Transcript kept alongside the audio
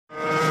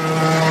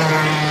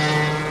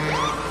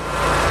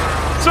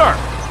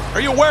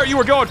aware you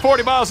were going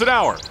 40 miles an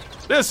hour?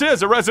 This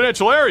is a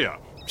residential area.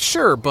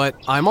 Sure, but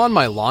I'm on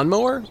my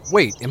lawnmower?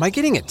 Wait, am I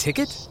getting a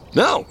ticket?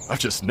 No, I've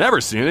just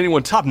never seen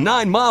anyone top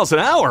 9 miles an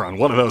hour on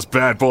one of those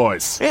bad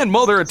boys. And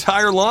mow their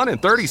entire lawn in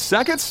 30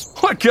 seconds?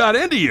 What got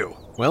into you?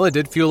 Well, it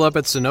did fuel up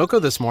at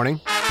Sunoco this morning.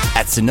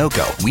 At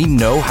Sunoco, we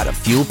know how to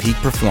fuel peak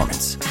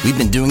performance. We've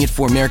been doing it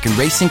for American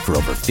racing for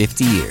over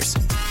 50 years.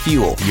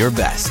 Fuel your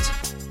best.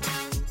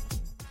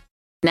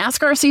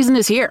 NASCAR season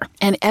is here,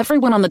 and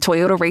everyone on the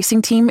Toyota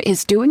racing team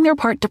is doing their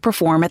part to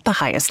perform at the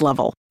highest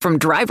level. From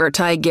driver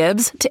Ty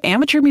Gibbs to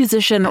amateur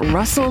musician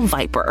Russell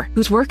Viper,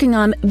 who's working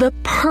on the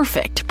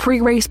perfect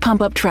pre-race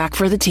pump-up track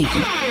for the team.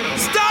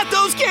 Start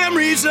those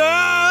Camrys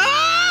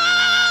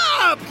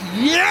up!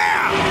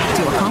 Yeah!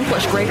 To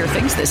accomplish greater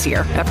things this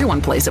year,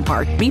 everyone plays a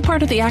part. Be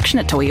part of the action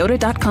at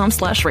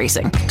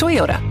toyota.com/racing.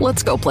 Toyota,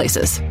 let's go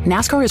places.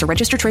 NASCAR is a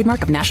registered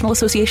trademark of National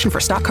Association for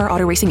Stock Car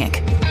Auto Racing,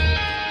 Inc.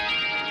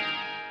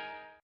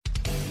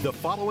 The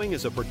following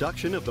is a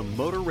production of the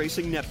Motor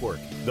Racing Network,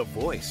 the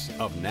voice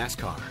of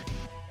NASCAR.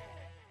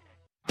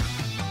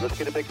 Let's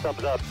get a big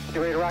thumbs up. Get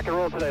ready to rock and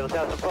roll today. Let's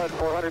have some fun.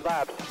 400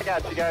 laps. I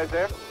got you guys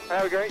there.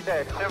 Have a great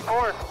day.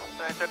 10-4.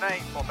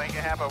 Tonight, we'll make it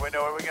happen. We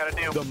know what we got to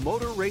do. The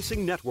Motor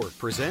Racing Network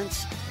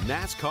presents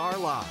NASCAR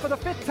Live. For the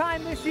 5th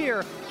time this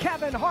year,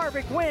 Kevin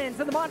Harvick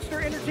wins in the Monster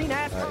Energy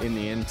NASCAR. In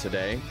the end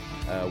today,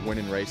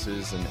 winning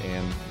races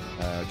and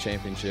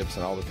championships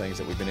and all the things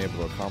that we've been able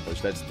to accomplish,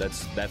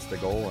 that's the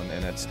goal,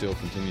 and that still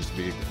continues to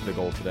be the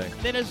goal today.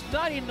 In his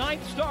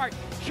 99th start,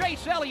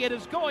 Chase Elliott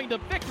is going to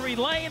victory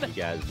lane. You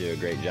guys do a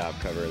great job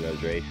covering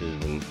those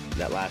races, and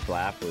that last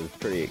lap was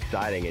pretty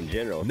exciting in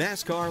general.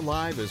 NASCAR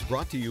Live is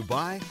brought to you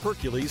by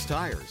Hercules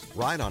Tires,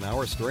 right on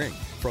our string.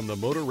 From the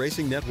Motor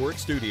Racing Network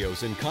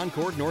studios in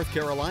Concord, North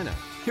Carolina,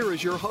 here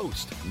is your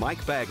host,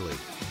 Mike Bagley.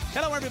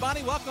 Hello,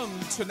 everybody. Welcome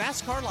to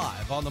NASCAR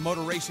Live on the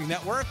Motor Racing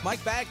Network.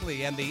 Mike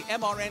Bagley and the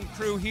MRN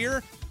crew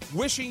here,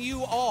 wishing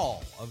you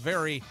all a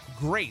very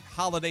great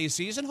holiday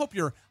season. Hope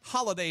your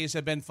holidays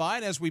have been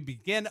fine as we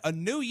begin a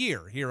new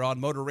year here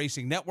on Motor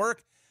Racing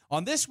Network.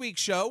 On this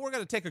week's show, we're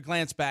going to take a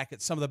glance back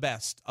at some of the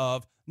best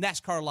of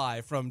NASCAR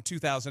Live from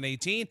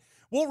 2018.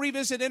 We'll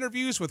revisit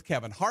interviews with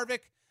Kevin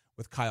Harvick,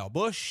 with Kyle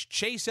Busch,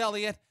 Chase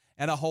Elliott,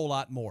 and a whole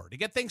lot more. To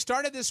get things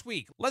started this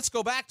week, let's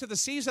go back to the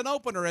season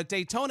opener at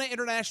Daytona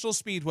International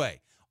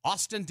Speedway.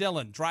 Austin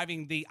Dillon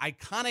driving the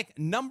iconic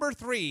number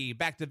 3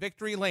 back to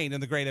victory lane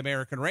in the Great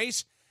American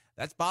Race.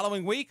 That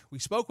following week, we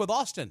spoke with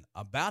Austin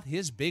about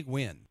his big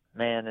win.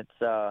 Man,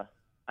 it's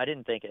I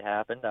didn't think it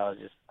happened.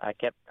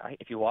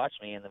 If you watch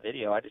me in the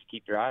video, I just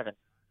keep driving.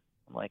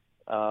 I'm like,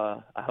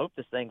 I hope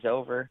this thing's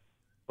over,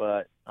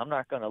 but I'm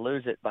not going to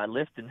lose it by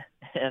lifting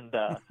and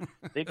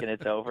thinking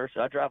it's over.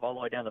 So I drive all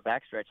the way down the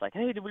backstretch like,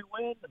 hey, did we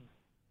win? And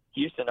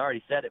Houston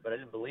already said it, but I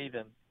didn't believe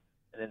him.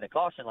 And then the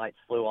caution lights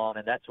flew on,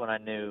 and that's when I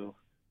knew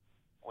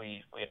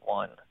we had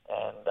won.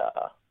 And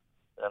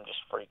I'm just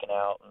freaking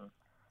out, and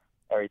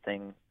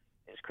everything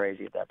is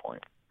crazy at that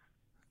point.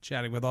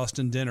 Chatting with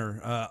Austin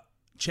Dillon,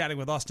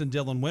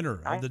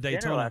 winner of the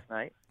Daytona last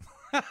night.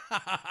 It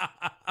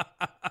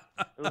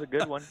was a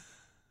good one.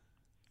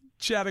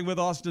 Chatting with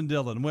Austin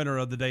Dillon, winner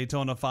of the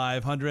Daytona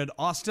 500.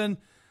 Austin,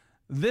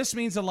 this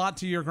means a lot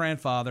to your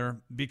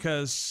grandfather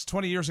because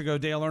 20 years ago,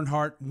 Dale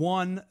Earnhardt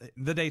won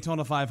the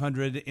Daytona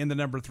 500 in the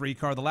number 3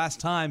 car. The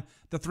last time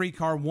the 3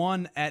 car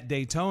won at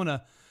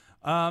Daytona.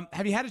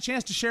 Have you had a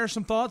chance to share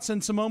some thoughts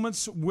and some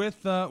moments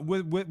with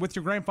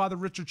your grandfather,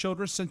 Richard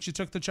Childress, since you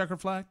took the checker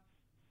flag?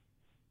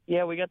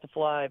 Yeah, we got to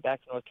fly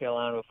back to North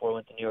Carolina before we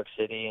went to New York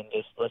City and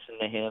just listen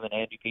to him and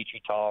Andy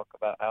Petrie talk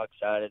about how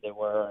excited they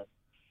were and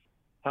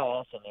how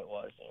awesome it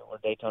was. We're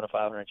Daytona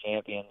 500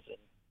 champions, and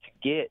to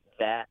get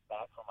that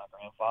back from my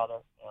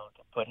grandfather,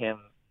 to put him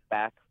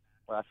back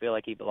where I feel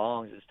like he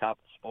belongs is top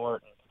of the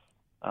sport,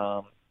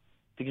 and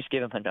to just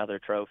give him another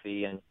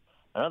trophy and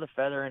another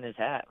feather in his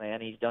hat,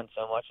 man. He's done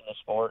so much in the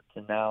sport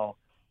to now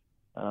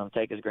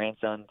take his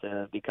grandson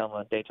to become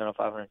a Daytona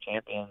 500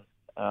 champion.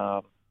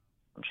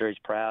 I'm sure he's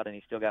proud, and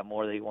he's still got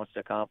more that he wants to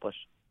accomplish.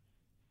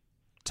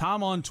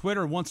 Tom on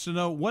Twitter wants to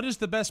know, what is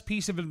the best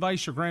piece of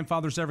advice your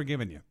grandfather's ever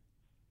given you?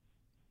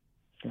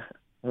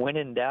 When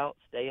in doubt,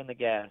 stay in the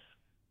gas.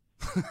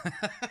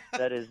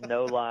 That is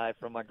no lie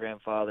from my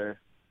grandfather.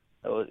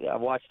 I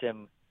watched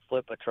him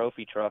flip a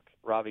trophy truck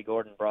Robbie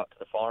Gordon brought to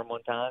the farm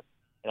one time,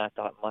 and I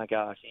thought, my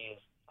gosh, he is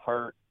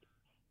hurt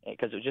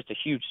because it was just a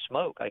huge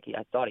smoke. I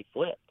thought he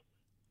flipped.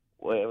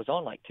 Well, it was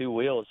on like 2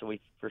 wheels, so we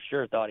for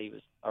sure thought he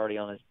was already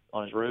on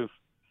his roof.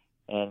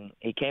 And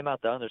he came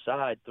out the other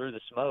side through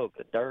the smoke,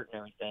 the dirt and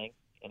everything,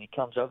 and he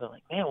comes over and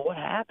like, man, what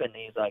happened?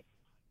 And he's like,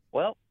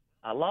 well,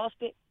 I lost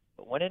it,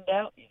 but when in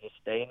doubt, you just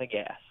stay in the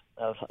gas.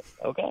 I was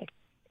like, okay.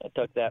 I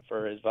took that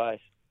for advice.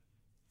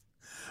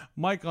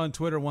 Mike on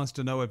Twitter wants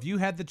to know, if you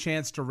had the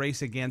chance to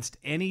race against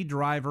any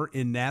driver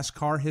in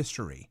NASCAR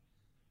history,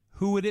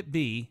 who would it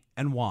be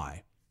and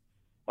why?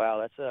 Wow,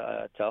 that's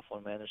a tough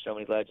one, man. There's so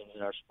many legends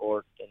in our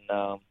sport.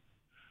 And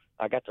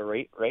I got to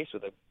race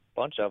with a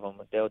bunch of them,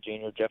 with Dale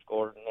Jr., Jeff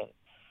Gordon, and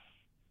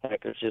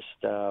heck, there's just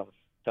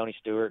Tony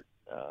Stewart.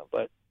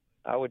 But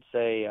I would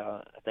say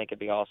I think it'd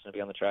be awesome to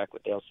be on the track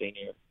with Dale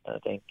Sr. I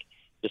think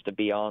just to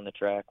be on the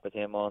track with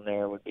him on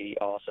there would be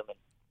awesome. And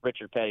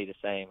Richard Petty the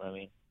same. I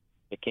mean,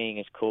 the King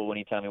is cool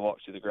anytime he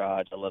walks through the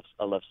garage. I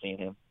love seeing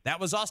him. That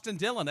was Austin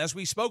Dillon as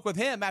we spoke with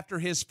him after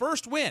his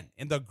first win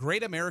in the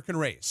Great American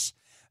Race.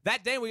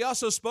 That day, we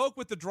also spoke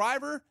with the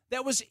driver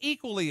that was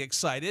equally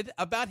excited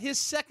about his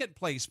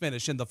second-place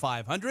finish in the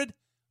 500,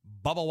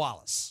 Bubba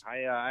Wallace.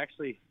 I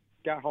actually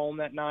got home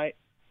that night,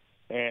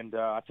 and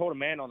I told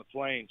Amanda on the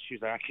plane. She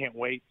was like, "I can't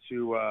wait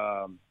to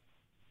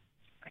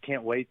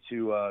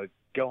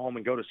go home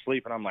and go to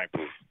sleep." And I'm like,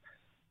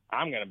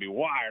 "I'm gonna be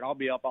wired. I'll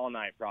be up all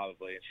night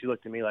probably." And she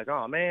looked at me like,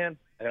 "Oh man."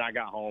 And I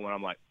got home, and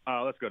I'm like,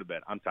 "Oh, let's go to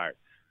bed. I'm tired."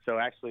 So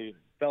actually,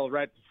 fell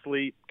right to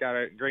sleep. Got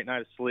a great night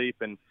of sleep,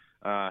 and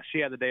she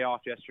had the day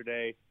off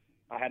yesterday.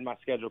 I had my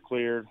schedule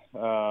cleared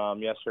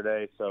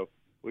yesterday, so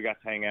we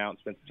got to hang out and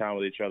spend some time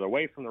with each other,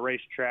 away from the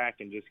racetrack,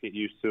 and just get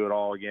used to it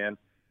all again.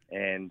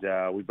 And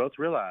we both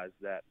realized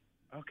that,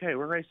 okay,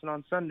 we're racing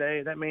on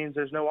Sunday. That means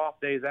there's no off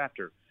days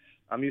after.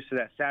 I'm used to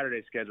that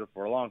Saturday schedule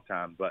for a long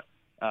time, but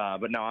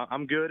no,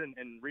 I'm good and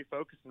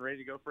refocused and ready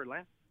to go for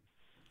Atlanta.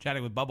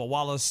 Chatting with Bubba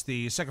Wallace,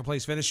 the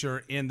second-place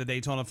finisher in the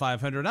Daytona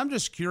 500. I'm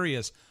just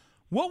curious,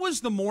 what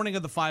was the morning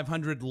of the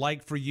 500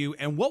 like for you,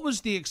 and what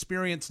was the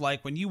experience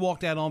like when you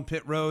walked out on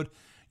pit road?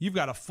 You've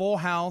got a full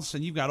house,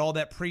 and you've got all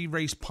that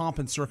pre-race pomp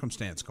and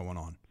circumstance going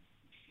on.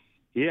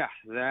 Yeah,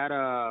 that,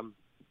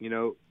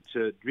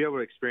 to be able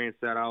to experience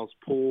that, I was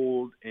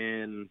pulled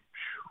and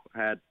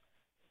had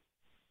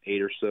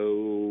 8 or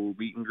so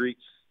meet and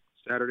greets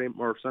Saturday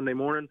or Sunday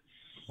morning.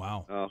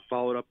 Wow.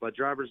 Followed up by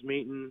driver's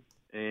meeting,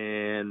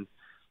 and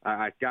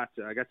I got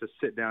to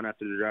sit down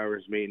after the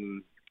driver's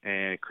meeting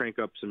and crank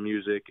up some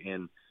music,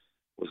 and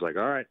was like,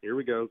 all right, here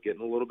we go.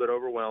 Getting a little bit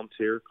overwhelmed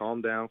here.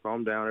 Calm down.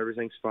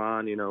 Everything's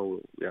fine. We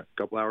got a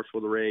couple hours for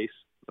the race.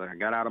 I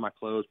got out of my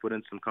clothes, put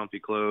in some comfy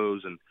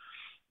clothes,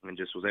 and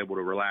just was able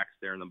to relax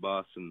there in the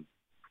bus. And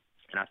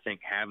I think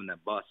having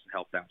that bus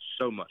helped out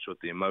so much with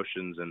the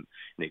emotions and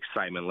the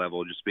excitement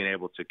level, just being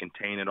able to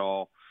contain it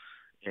all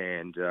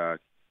and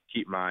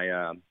keep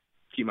my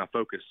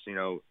focus,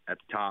 at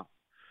the top.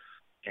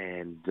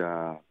 And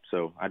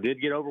so I did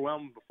get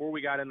overwhelmed before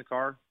we got in the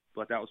car,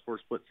 but that was for a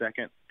split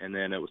second, and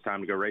then it was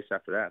time to go race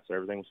after that, so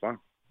everything was fine.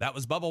 That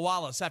was Bubba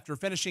Wallace after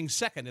finishing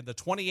second in the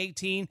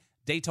 2018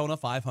 Daytona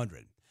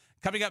 500.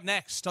 Coming up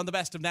next on the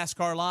Best of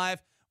NASCAR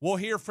Live, we'll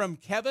hear from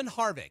Kevin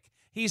Harvick.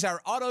 He's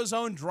our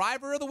AutoZone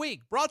Driver of the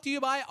Week, brought to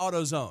you by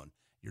AutoZone.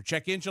 Your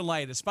check engine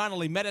light has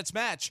finally met its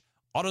match.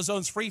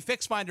 AutoZone's free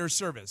Fix Finder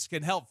service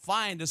can help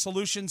find a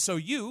solution so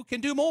you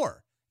can do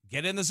more.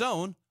 Get in the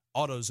zone,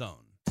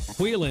 AutoZone.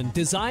 Whelen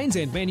designs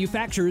and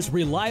manufactures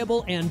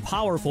reliable and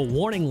powerful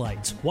warning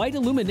lights, white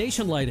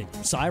illumination lighting,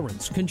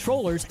 sirens,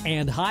 controllers,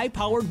 and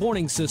high-powered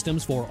warning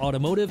systems for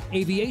automotive,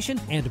 aviation,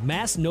 and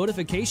mass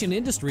notification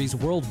industries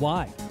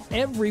worldwide.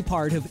 Every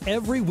part of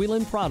every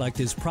Whelen product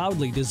is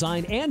proudly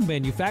designed and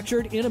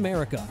manufactured in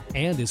America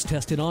and is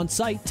tested on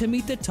site to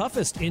meet the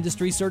toughest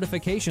industry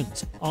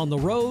certifications. On the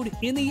road,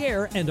 in the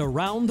air, and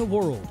around the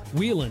world,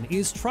 Whelen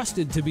is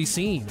trusted to be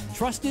seen,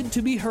 trusted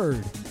to be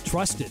heard,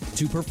 trusted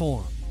to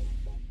perform.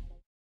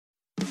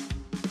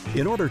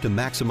 In order to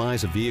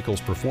maximize a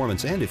vehicle's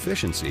performance and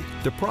efficiency,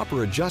 the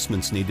proper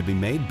adjustments need to be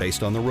made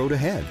based on the road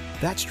ahead.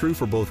 That's true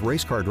for both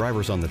race car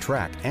drivers on the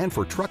track and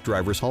for truck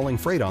drivers hauling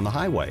freight on the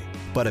highway.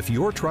 But if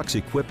your truck's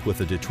equipped with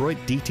the Detroit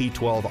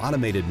DT12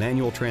 automated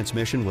manual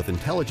transmission with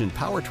intelligent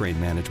powertrain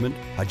management,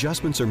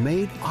 adjustments are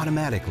made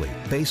automatically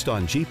based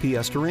on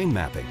GPS terrain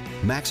mapping,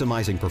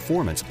 maximizing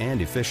performance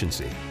and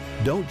efficiency.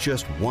 Don't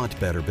just want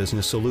better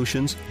business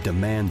solutions,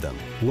 demand them.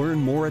 Learn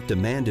more at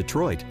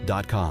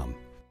demanddetroit.com.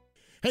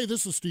 Hey,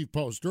 this is Steve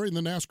Post. During the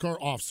NASCAR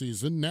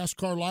offseason,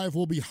 NASCAR Live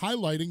will be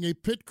highlighting a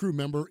pit crew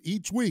member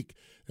each week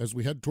as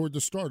we head toward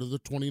the start of the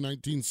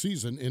 2019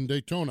 season in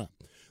Daytona.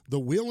 The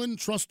Whelen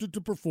Trusted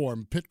to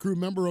Perform Pit Crew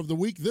Member of the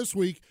Week this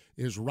week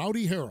is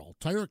Rowdy Harrell,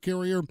 tire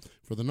carrier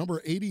for the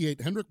number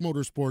 88 Hendrick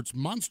Motorsports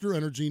Monster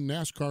Energy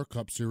NASCAR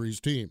Cup Series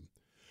team.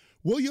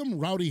 William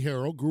Rowdy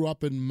Harrell grew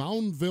up in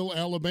Moundville,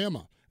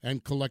 Alabama,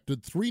 and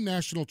collected 3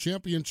 national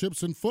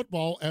championships in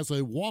football as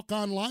a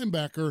walk-on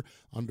linebacker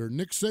under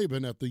Nick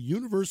Saban at the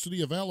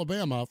University of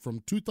Alabama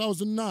from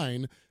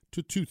 2009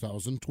 to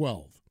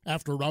 2012.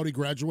 After Rowdy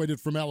graduated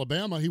from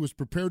Alabama, he was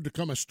prepared to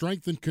become a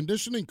strength and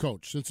conditioning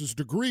coach since his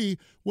degree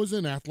was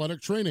in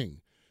athletic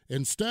training.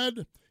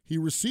 Instead, he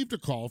received a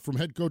call from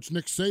head coach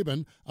Nick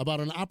Saban about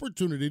an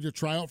opportunity to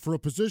try out for a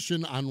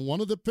position on one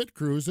of the pit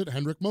crews at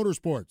Hendrick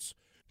Motorsports.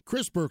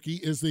 Chris Berkey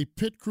is the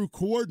pit crew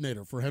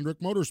coordinator for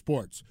Hendrick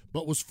Motorsports,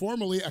 but was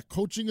formerly a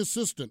coaching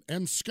assistant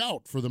and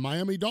scout for the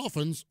Miami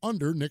Dolphins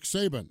under Nick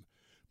Saban.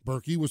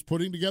 Berkey was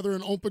putting together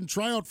an open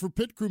tryout for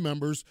pit crew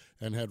members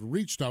and had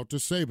reached out to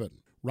Saban.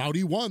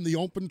 Rowdy won the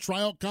open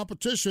tryout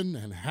competition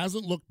and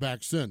hasn't looked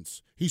back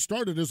since. He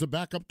started as a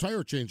backup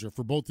tire changer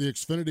for both the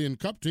Xfinity and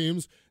Cup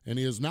teams, and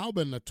he has now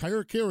been a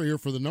tire carrier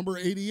for the number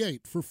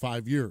 88 for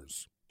 5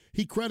 years.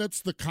 He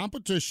credits the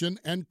competition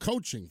and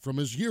coaching from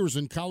his years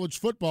in college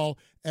football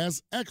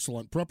as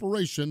excellent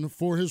preparation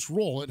for his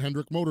role at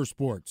Hendrick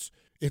Motorsports.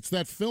 It's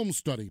that film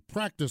study,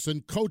 practice,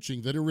 and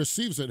coaching that he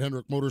receives at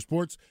Hendrick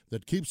Motorsports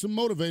that keeps him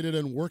motivated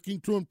and working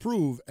to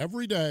improve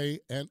every day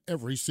and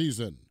every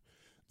season.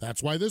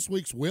 That's why this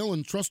week's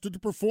Whelen Trusted to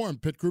Perform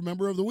Pit Crew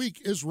Member of the Week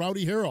is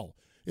Rowdy Harrell.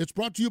 It's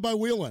brought to you by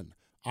Whelen.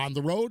 On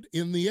the road,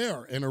 in the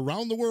air, and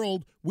around the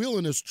world,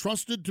 Whelen is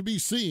trusted to be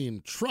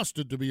seen,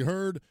 trusted to be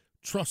heard,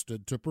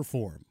 trusted to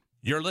perform.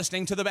 You're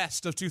listening to the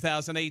best of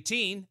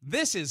 2018.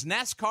 This is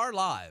NASCAR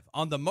Live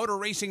on the Motor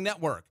Racing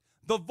Network,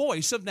 the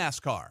voice of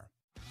NASCAR.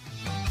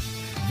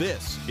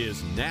 This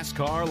is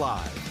NASCAR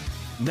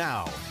Live.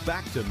 Now,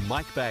 back to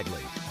Mike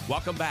Bagley.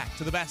 Welcome back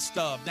to the best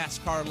of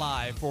NASCAR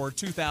Live for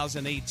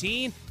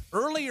 2018.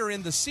 Earlier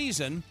in the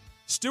season,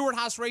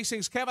 Stewart-Haas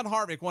Racing's Kevin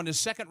Harvick won his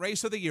second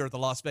race of the year at the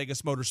Las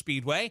Vegas Motor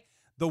Speedway.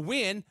 The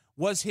win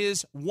was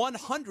his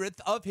 100th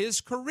of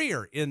his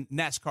career in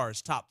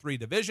NASCAR's top three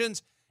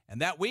divisions. And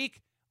that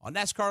week, on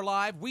NASCAR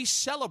Live, we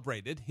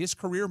celebrated his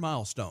career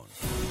milestone.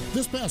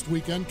 This past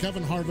weekend,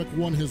 Kevin Harvick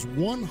won his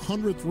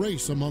 100th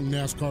race among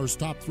NASCAR's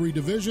top three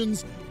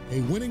divisions,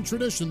 a winning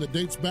tradition that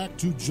dates back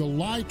to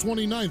July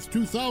 29th,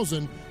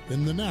 2000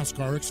 in the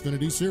NASCAR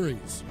Xfinity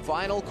Series.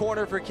 Final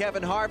corner for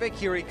Kevin Harvick.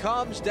 Here he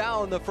comes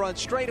down the front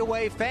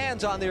straightaway.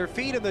 Fans on their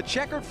feet and the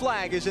checkered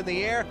flag is in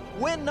the air.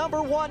 Win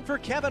number one for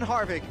Kevin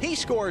Harvick. He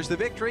scores the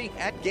victory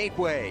at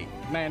Gateway.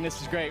 Man, this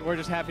is great. We're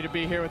just happy to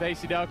be here with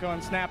AC Delco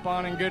and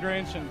Snap-on and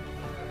Goodwrench and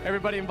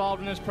everybody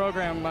involved in this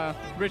program.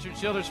 Richard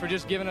Childers for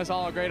just giving us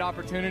all a great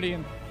opportunity,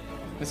 and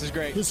this is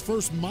great. His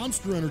first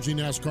Monster Energy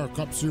NASCAR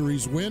Cup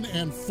Series win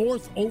and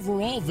fourth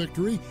overall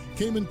victory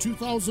came in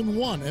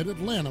 2001 at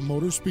Atlanta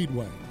Motor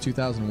Speedway.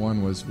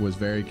 2001 was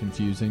very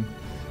confusing.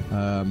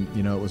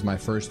 It was my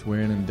first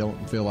win and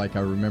don't feel like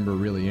I remember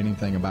really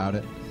anything about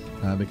it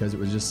because it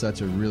was just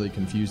such a really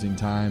confusing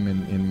time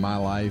in my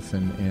life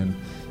and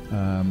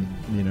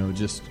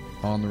just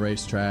on the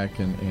racetrack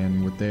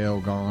and with Dale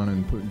gone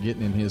and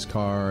getting in his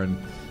car and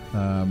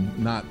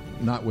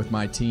not with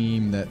my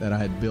team that I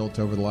had built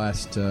over the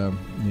last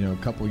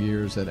couple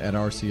years at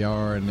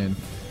RCR, and then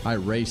I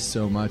raced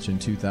so much in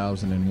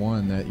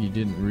 2001 that you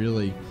didn't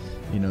really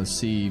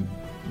see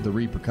the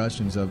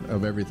repercussions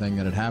of everything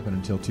that had happened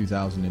until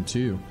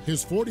 2002.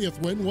 His 40th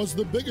win was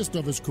the biggest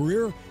of his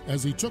career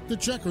as he took the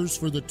checkers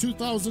for the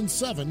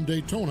 2007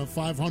 Daytona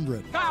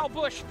 500. Kyle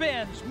Busch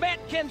spins, Matt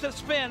Kenseth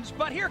spins,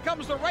 but here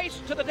comes the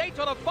race to the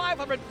Daytona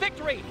 500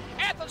 victory.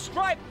 At the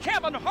stripe,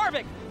 Kevin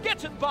Harvick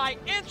gets it by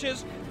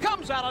inches,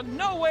 comes out of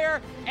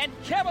nowhere, and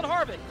Kevin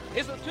Harvick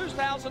is the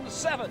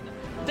 2007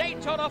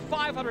 Daytona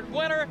 500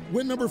 winner.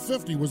 Win number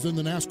 50 was in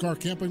the NASCAR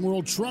Camping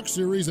World Truck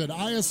Series at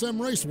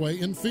ISM Raceway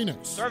in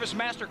Phoenix. Service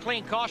Master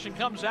Clean Caution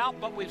comes out,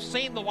 but we've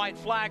seen the white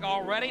flag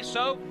already,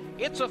 so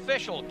it's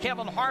official.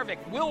 Kevin Harvick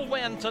will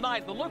win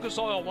tonight, the Lucas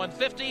Oil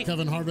 150.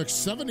 Kevin Harvick's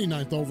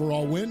 79th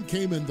overall win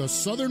came in the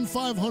Southern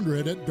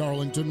 500 at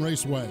Darlington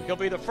Raceway. He'll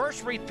be the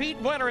first repeat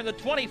winner in the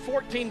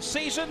 2014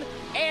 season,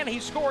 and he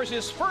scores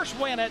his first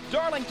win at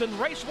Darlington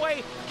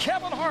Raceway.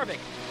 Kevin Harvick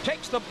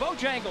takes the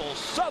Bojangles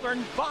Southern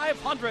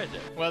 500.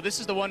 Well, this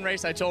is the one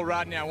race I told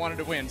Rodney I wanted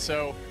to win,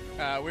 so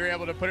we were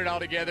able to put it all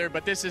together,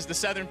 but this is the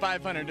Southern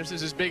 500. This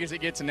is as big as it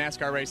gets in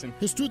NASCAR racing.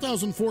 His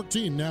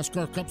 2014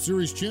 NASCAR Cup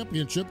Series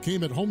championship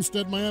came at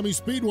Homestead Miami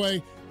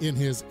Speedway in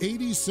his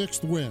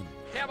 86th win.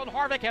 Kevin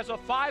Harvick has a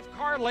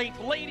 5-car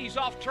length lead. He's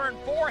off turn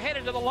 4,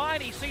 headed to the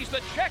line. He sees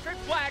the checkered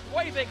flag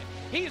waving.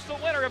 He's the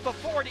winner of the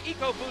Ford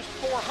EcoBoost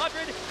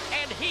 400,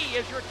 and he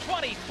is your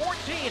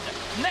 2014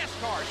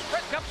 NASCAR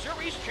Sprint Cup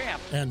Series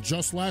champ. And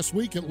just last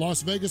week at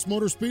Las Vegas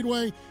Motor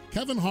Speedway,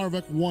 Kevin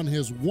Harvick won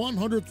his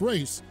 100th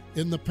race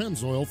in the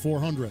Pennzoil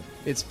 400.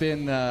 It's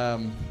been,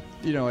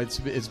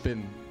 it's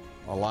been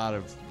a lot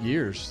of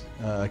years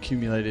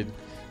accumulated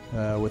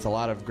with a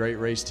lot of great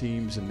race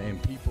teams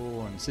and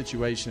people and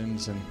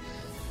situations, and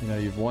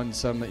you've won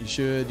some that you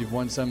should, you've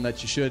won some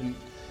that you shouldn't.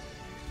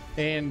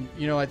 And,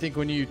 I think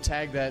when you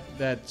tag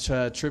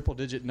that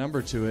triple-digit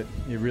number to it,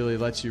 it really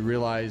lets you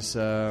realize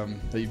that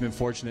you've been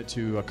fortunate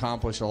to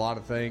accomplish a lot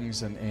of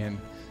things and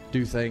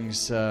do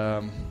things,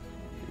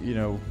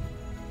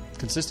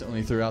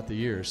 consistently throughout the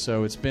years.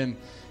 So it's been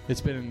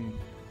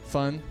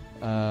fun.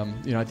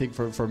 I think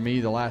for me,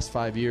 the last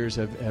 5 years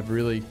have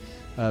really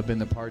been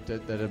the part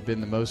that have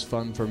been the most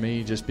fun for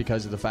me, just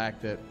because of the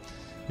fact that,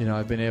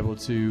 I've been able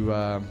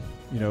to,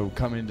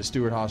 come into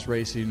Stewart-Haas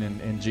Racing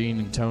and Gene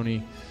and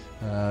Tony,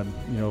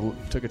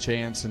 took a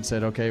chance and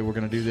said, okay, we're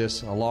going to do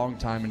this a long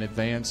time in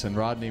advance, and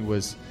Rodney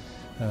was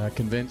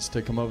convinced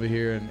to come over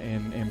here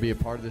and be a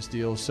part of this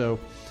deal. So,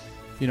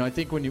 I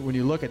think when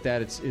you look at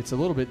that, it's a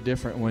little bit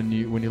different when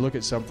you look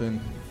at something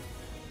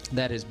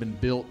that has been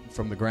built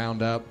from the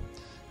ground up,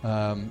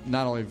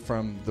 not only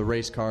from the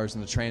race cars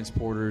and the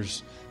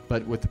transporters,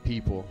 but with the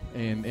people.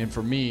 And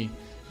for me,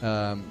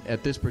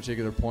 at this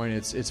particular point,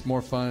 it's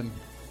more fun.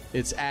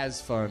 It's as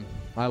fun.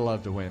 I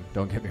love to win.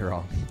 Don't get me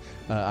wrong.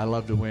 I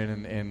love to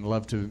win and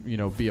love to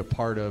be a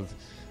part of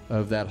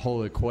that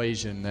whole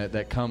equation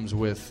that comes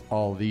with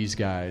all these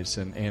guys,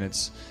 and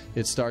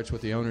it starts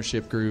with the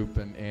ownership group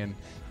and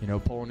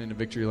pulling into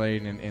victory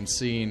lane and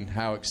seeing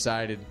how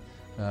excited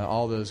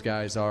all those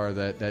guys are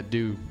that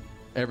do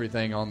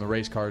everything on the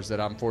race cars that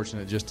I'm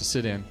fortunate just to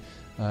sit in.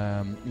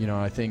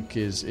 I think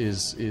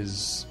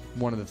is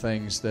one of the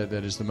things that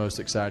is the most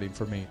exciting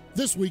for me.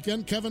 This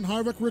weekend, Kevin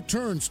Harvick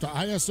returns to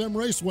ISM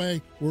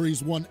Raceway, where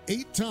he's won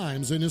 8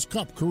 times in his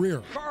Cup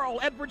career. Carl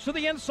Edwards to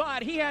the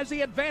inside. He has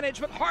the advantage,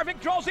 but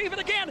Harvick draws even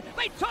again.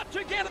 They touch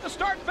again at the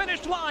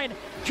start-finish line.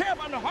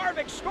 Kevin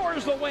Harvick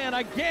scores the win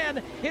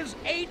again. His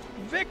 8th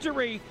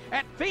victory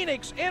at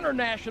Phoenix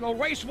International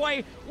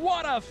Raceway.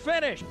 What a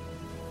finish.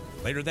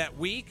 Later that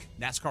week,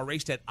 NASCAR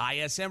raced at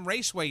ISM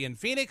Raceway in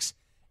Phoenix,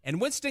 and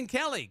Winston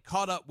Kelly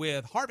caught up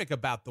with Harvick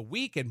about the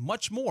week and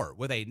much more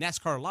with a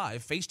NASCAR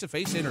Live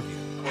face-to-face interview.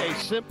 A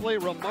simply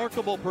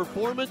remarkable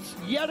performance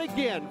yet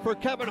again for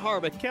Kevin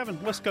Harvick. Kevin,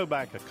 let's go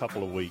back a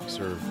couple of weeks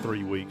or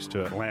 3 weeks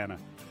to Atlanta.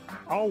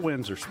 All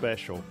wins are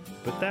special,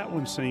 but that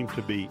one seemed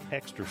to be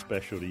extra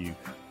special to you.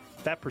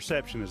 That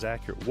perception is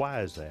accurate. Why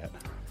is that?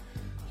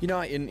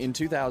 In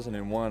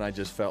 2001, I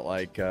just felt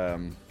like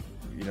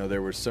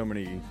there were so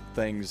many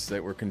things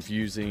that were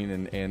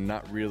confusing and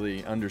not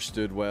really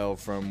understood well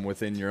from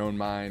within your own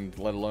mind,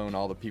 let alone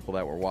all the people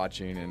that were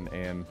watching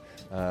and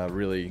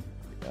really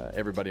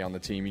everybody on the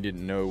team. You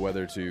didn't know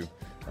whether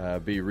to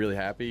be really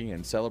happy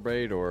and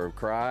celebrate or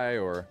cry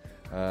or,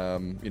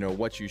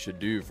 what you should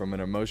do from an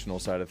emotional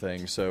side of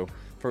things. So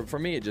for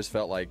me, it just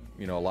felt like,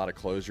 a lot of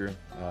closure,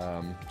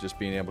 just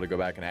being able to go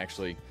back and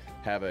actually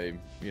have a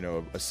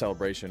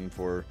celebration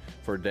for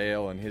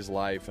Dale and his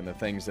life and the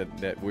things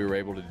that we were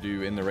able to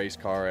do in the race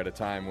car at a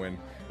time when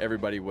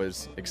everybody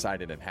was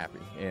excited and happy.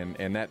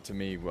 And that, to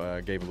me,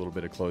 gave a little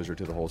bit of closure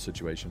to the whole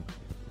situation.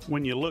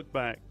 When you look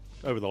back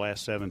over the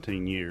last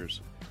 17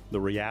 years,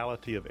 the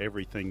reality of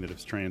everything that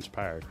has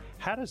transpired,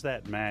 how does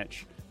that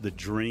match the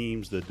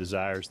dreams, the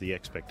desires, the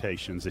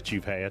expectations that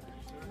you've had?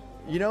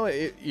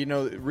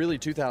 Really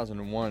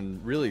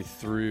 2001 really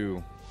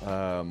threw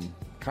kind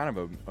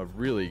of a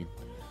really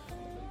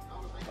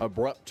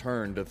abrupt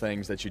turn to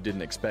things that you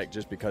didn't expect,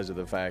 just because of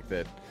the fact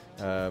that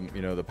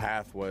the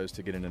path was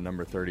to get in a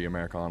number 30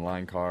 America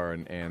Online car,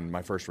 and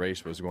my first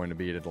race was going to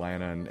be at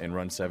Atlanta and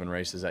run 7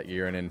 races that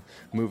year, and then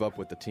move up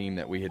with the team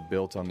that we had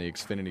built on the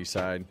Xfinity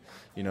side.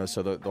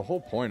 So the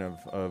whole point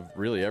of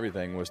really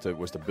everything was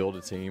to build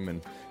a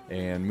team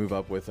and move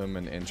up with them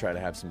and try to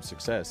have some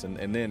success.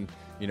 And then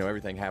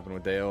everything happened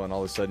with Dale, and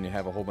all of a sudden you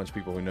have a whole bunch of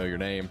people who know your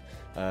name,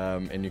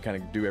 and you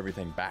kind of do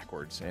everything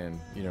backwards. And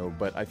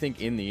but I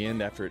think in the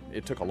end, after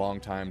it took a long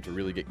time to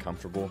really get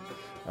comfortable,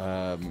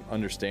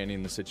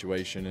 understanding the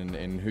situation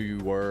and who you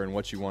were and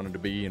what you wanted to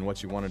be and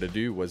what you wanted to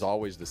do was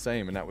always the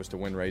same, and that was to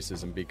win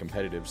races and be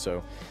competitive.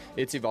 So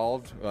it's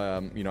evolved.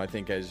 I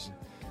think as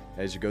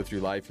you go through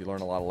life, you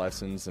learn a lot of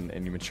lessons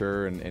and you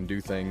mature and do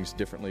things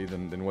differently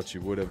than what you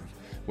would have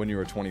when you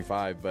were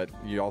 25, but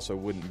you also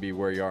wouldn't be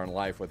where you are in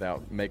life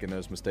without making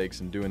those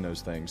mistakes and doing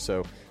those things.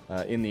 So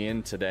in the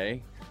end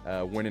today,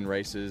 winning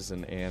races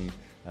and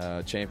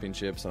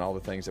championships and all the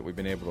things that we've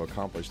been able to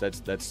accomplish,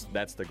 that's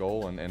the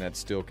goal, and that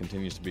still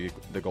continues to be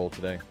the goal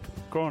today.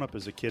 Growing up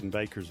as a kid in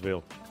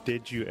Bakersville,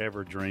 did you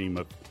ever dream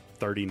of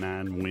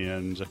 39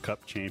 wins, a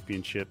Cup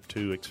championship,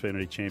 2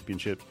 Xfinity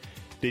championships?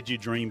 Did you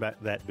dream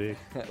that big?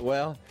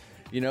 Well,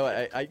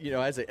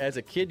 as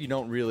a kid, you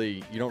don't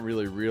really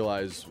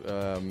realize,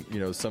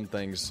 some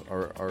things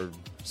are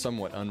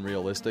somewhat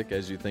unrealistic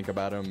as you think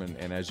about them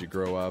and as you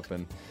grow up.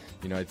 And,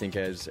 I think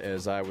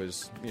as I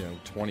was,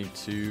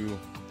 22,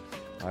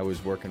 I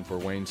was working for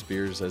Wayne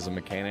Spears as a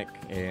mechanic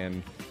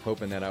and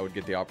hoping that I would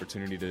get the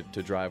opportunity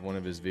to drive one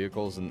of his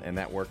vehicles, and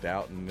that worked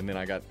out. And then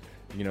I got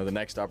the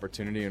next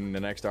opportunity, and the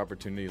next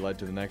opportunity led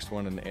to the next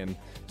one. And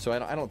so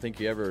I don't think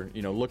you ever,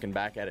 looking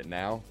back at it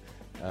now,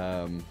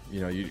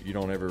 you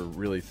don't ever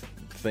really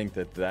think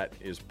that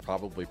is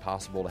probably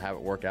possible to have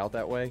it work out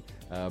that way.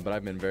 But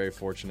I've been very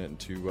fortunate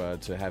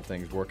to have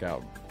things work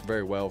out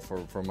very well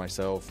for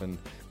myself and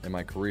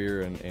my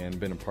career, and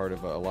been a part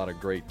of a lot of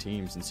great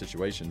teams and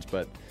situations.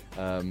 But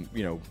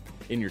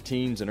in your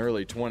teens and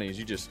early 20s,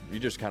 you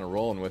just kind of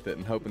rolling with it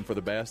and hoping for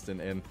the best,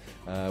 and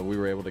we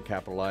were able to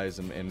capitalize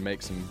and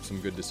make some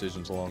good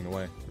decisions along the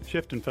way.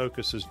 Shifting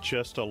focuses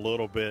just a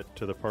little bit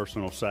to the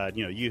personal side.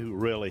 You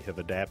really have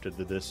adapted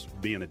to this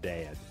being a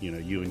dad.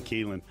 You and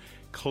Keelan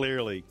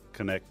clearly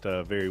connect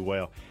very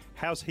well.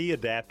 How's he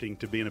adapting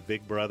to being a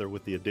big brother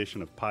with the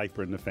addition of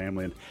Piper in the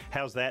family, and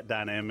how's that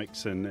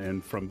dynamics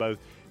and from both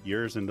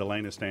yours and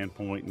Delena's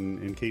standpoint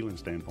and Keelan's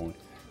standpoint?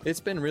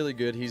 It's been really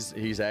good.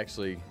 He's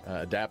actually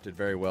adapted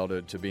very well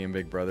to being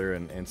big brother,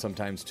 and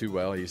sometimes too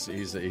well.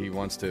 He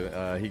wants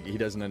to. He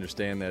doesn't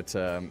understand that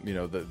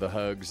the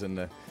hugs and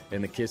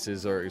the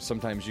kisses are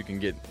sometimes you can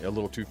get a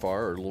little too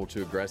far or a little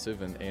too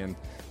aggressive, and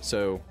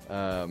so.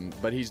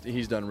 But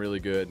he's done really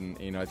good,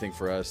 and I think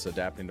for us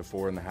adapting to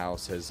 4 in the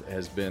house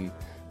has been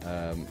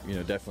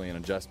definitely an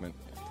adjustment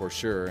for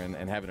sure,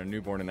 and having a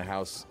newborn in the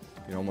house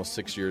almost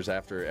 6 years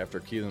after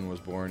Keelan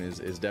was born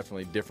is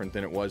definitely different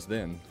than it was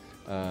then.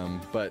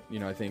 But,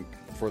 I think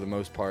for the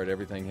most part,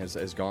 everything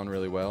has gone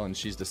really well, and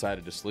she's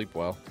decided to sleep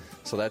well.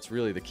 So that's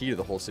really the key to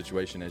the whole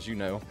situation, as you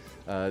know,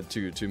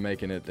 to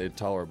making it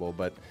tolerable.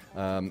 But,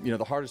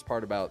 the hardest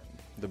part about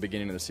the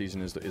beginning of the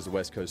season is the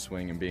West Coast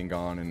swing and being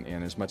gone.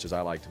 And as much as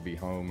I like to be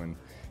home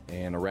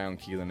and around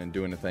Keelan and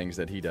doing the things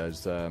that he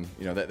does,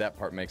 that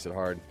part makes it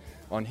hard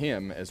on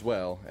him as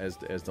well as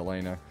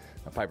Delana.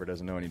 Piper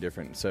doesn't know any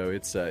different. So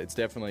it's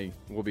definitely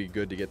will be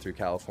good to get through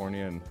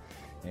California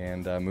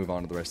and move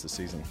on to the rest of the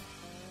season.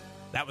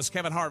 That was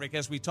Kevin Harvick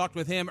as we talked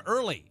with him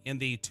early in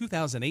the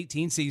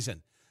 2018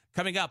 season.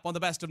 Coming up on the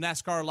Best of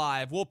NASCAR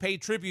Live, we'll pay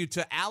tribute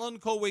to Alan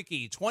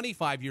Kulwicki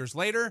 25 years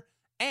later.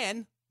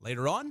 And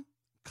later on,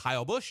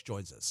 Kyle Busch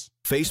joins us.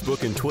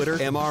 Facebook and Twitter,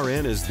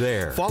 MRN is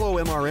there.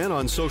 Follow MRN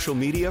on social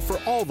media for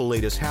all the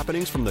latest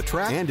happenings from the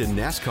track and in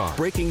NASCAR.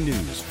 Breaking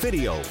news,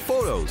 video,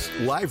 photos,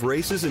 live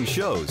races and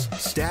shows,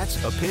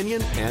 stats,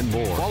 opinion, and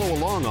more. Follow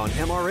along on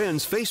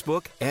MRN's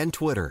Facebook and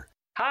Twitter.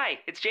 Hi,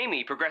 it's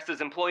Jamie, Progressive's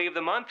Employee of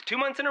the Month, 2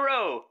 months in a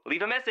row.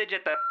 Leave a message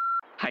at the...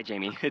 Hi,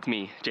 Jamie. It's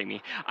me,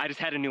 Jamie. I just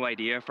had a new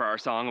idea for our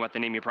song about the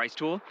Name Your Price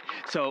tool.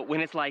 So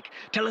when it's like,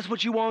 tell us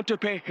what you want to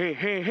pay, hey,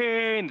 hey,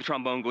 hey, and the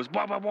trombone goes,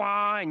 blah, blah,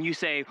 blah, and you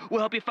say, we'll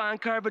help you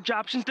find coverage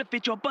options to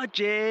fit your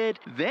budget.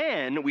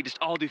 Then we just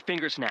all do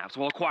finger snaps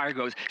while a choir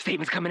goes,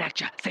 savings coming at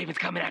ya, savings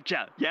coming at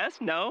ya. Yes?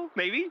 No?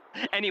 Maybe?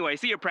 Anyway,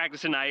 see you at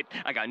practice tonight.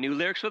 I got new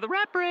lyrics for the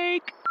rap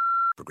break.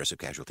 Progressive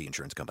Casualty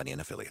Insurance Company and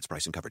affiliates.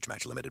 Price and coverage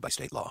match limited by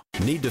state law.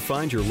 Need to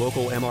find your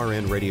local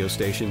MRN radio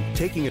station?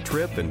 Taking a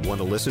trip and want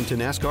to listen to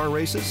NASCAR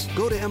races?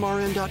 Go to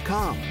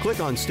MRN.com. Click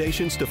on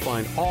stations to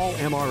find all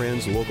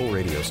MRN's local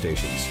radio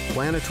stations.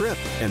 Plan a trip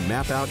and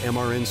map out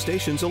MRN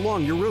stations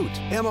along your route.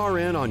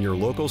 MRN on your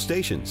local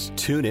stations.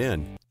 Tune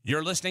in.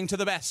 You're listening to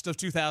the Best of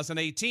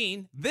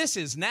 2018. This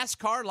is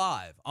NASCAR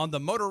Live on the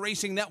Motor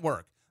Racing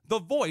Network, the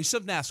voice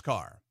of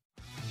NASCAR.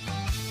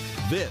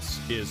 This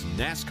is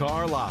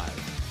NASCAR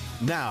Live.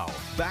 Now,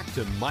 back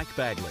to Mike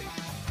Bagley.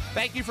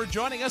 Thank you for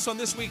joining us on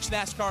this week's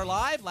NASCAR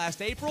Live. Last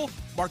April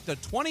marked the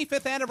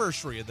 25th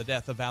anniversary of the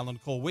death of Alan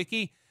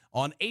Kulwicki.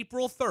 On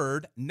April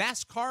 3rd,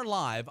 NASCAR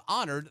Live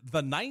honored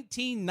the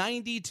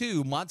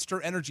 1992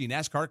 Monster Energy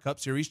NASCAR Cup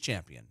Series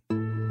champion.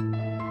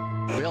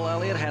 Bill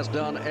Elliott has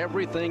done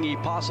everything he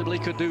possibly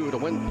could do to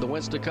win the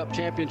Winston Cup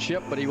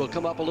Championship, but he will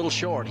come up a little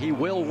short. He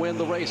will win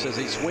the race as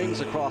he swings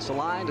across the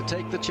line to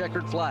take the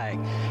checkered flag.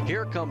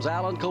 Here comes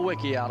Alan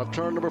Kulwicki out of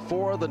turn number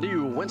 4, the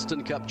new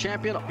Winston Cup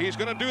champion. He's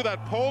going to do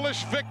that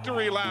Polish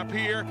victory lap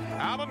here.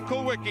 Alan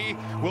Kulwicki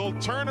will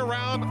turn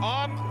around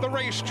on the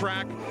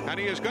racetrack, and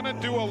he is going to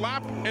do a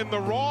lap in the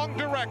wrong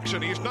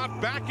direction. He's not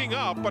backing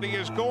up, but he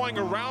is going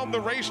around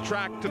the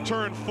racetrack to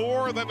turn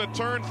 4, then to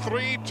turn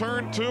 3,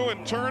 turn 2,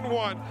 and turn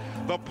 1.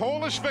 The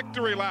Polish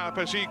victory lap,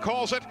 as he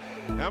calls it,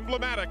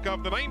 emblematic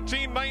of the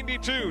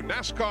 1992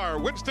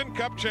 NASCAR Winston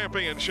Cup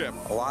Championship.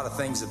 A lot of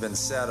things have been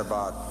said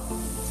about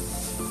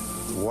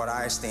what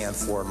I stand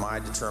for, my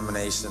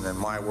determination and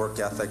my work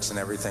ethics and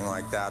everything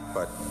like that,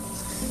 but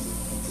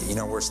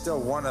we're still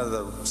one of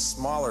the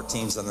smaller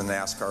teams on the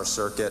NASCAR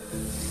circuit,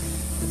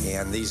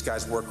 and these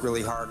guys work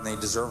really hard and they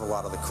deserve a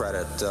lot of the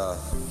credit.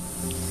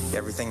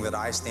 Everything that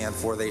I stand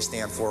for, they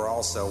stand for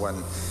also,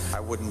 and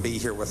I wouldn't be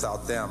here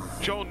without them.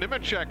 Joe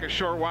Nemechek a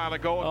short while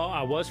ago.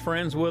 I was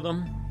friends with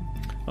him.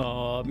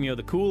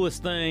 The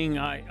coolest thing,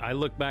 I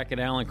look back at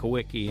Alan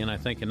Kulwicki, and I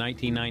think in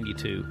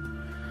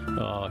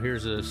 1992,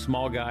 here's a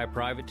small guy,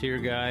 privateer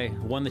guy,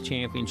 won the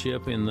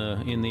championship in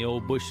the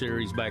old Busch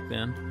Series back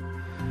then,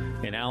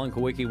 and Alan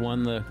Kulwicki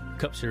won the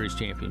Cup Series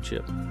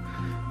championship.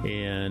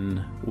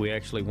 And we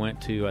actually went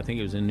to, I think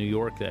it was in New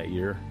York that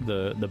year,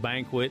 the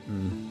banquet,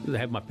 and I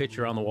have my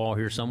picture on the wall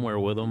here somewhere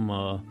with them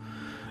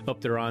up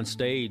there on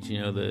stage,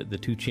 the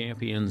two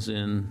champions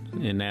in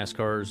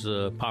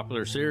NASCAR's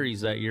popular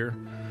series that year.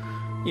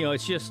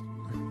 It's just,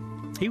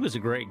 he was a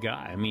great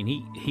guy. I mean,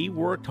 he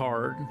worked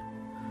hard,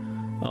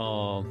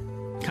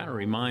 kind of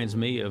reminds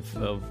me of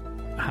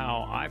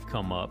how I've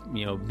come up,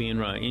 being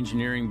an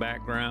engineering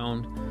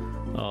background,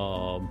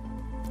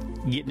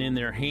 getting in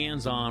there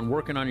hands-on,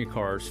 working on your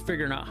cars,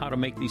 figuring out how to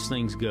make these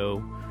things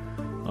go,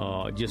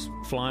 just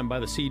flying by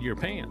the seat of your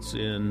pants.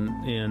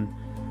 And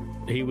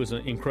he was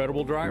an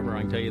incredible driver,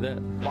 I can tell you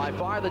that. By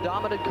far the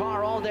dominant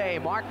car all day.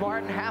 Mark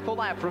Martin, half a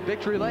lap from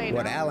victory lane.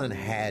 What Alan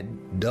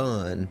had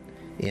done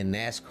in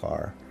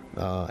NASCAR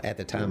at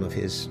the time of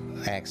his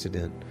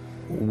accident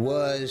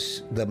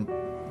was the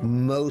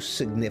most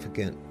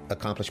significant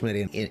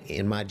accomplishment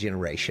in my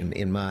generation,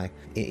 in my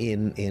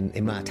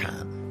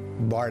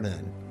time, bar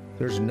none.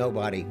 There's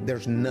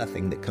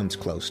nothing that comes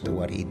close to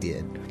what he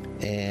did.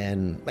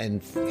 And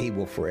he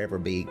will forever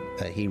be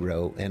a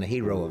hero, and a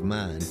hero of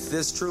mine.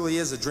 This truly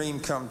is a dream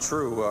come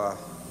true.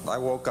 I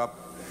woke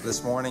up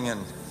this morning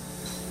and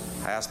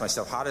I asked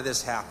myself, how did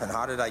this happen?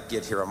 How did I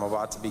get here? I'm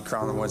about to be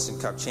crowned the Winston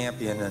Cup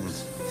champion, and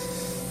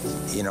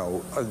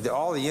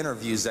all the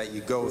interviews that you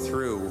go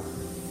through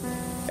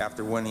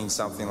after winning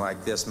something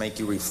like this make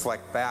you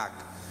reflect back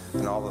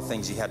and all the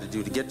things you had to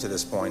do to get to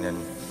this point. And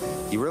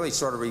you really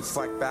sort of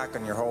reflect back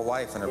on your whole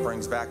life, and it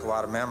brings back a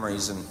lot of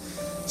memories. And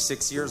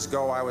 6 years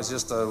ago, I was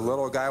just a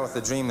little guy with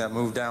a dream that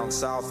moved down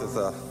south with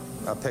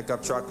a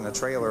pickup truck and a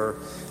trailer.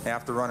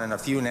 After running a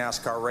few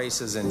NASCAR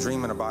races and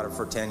dreaming about it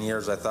for 10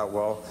 years, I thought,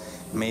 well,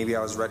 maybe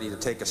I was ready to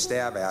take a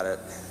stab at it.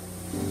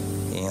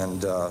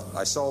 And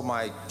I sold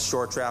my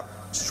short track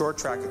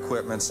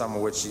equipment, some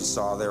of which you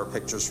saw there,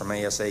 pictures from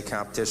ASA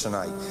competition.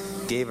 I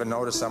gave a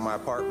notice on my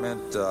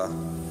apartment,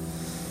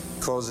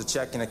 closed the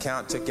checking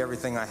account, took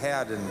everything I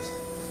had, and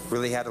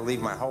really had to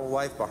leave my whole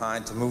life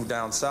behind to move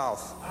down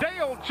south.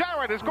 Dale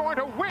Jarrett is going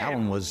to win.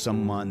 Alan was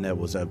someone that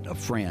was a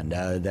friend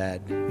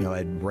that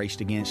had raced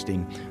against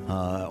him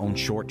on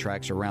short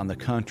tracks around the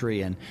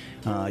country, and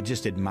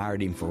just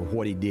admired him for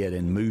what he did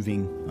in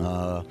moving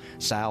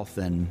south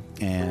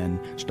and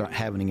start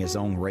having his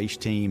own race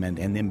team and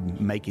then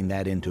making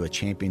that into a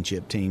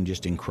championship team.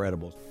 Just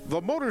incredible. The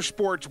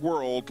motorsports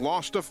world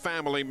lost a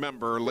family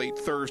member late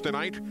Thursday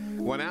night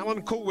when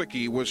Alan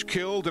Kulwicki was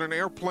killed in an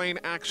airplane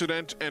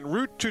accident en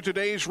route to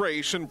today's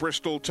race in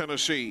Bristol,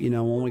 Tennessee.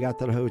 When we got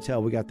to the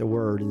hotel, we got the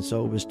word, and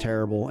so it was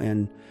terrible.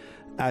 And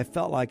I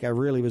felt like I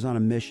really was on a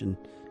mission.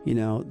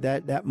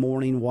 That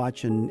morning,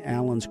 watching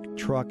Alan's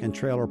truck and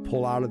trailer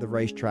pull out of the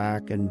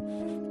racetrack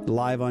and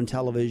live on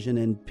television,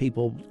 and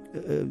people,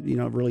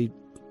 really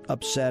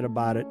upset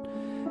about it.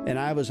 And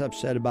I was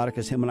upset about it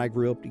because him and I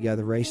grew up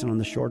together racing on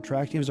the short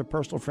tracks. He was a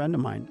personal friend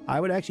of mine.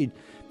 I would actually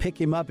pick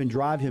him up and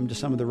drive him to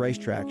some of the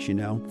racetracks,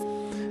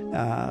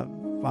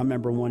 I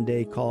remember one day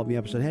he called me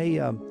up and said, hey,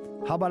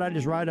 how about I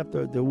just ride up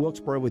the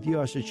Wilkesboro with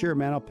you? I said, sure,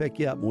 man, I'll pick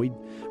you up. And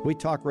we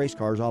talk race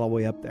cars all the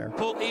way up there.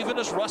 Pull even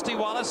as Rusty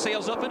Wallace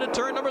sails up into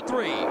turn number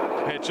 3.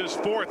 It's his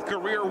 4th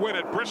career win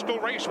at Bristol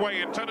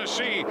Raceway in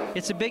Tennessee.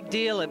 It's a big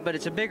deal, but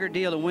it's a bigger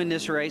deal to win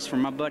this race for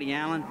my buddy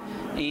Alan.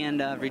 And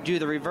do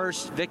the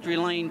reverse victory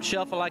lane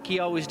shuffle like he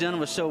always done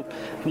was so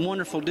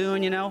wonderful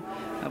doing,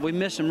 We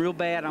miss him real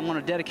bad. I want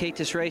to dedicate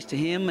this race to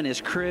him and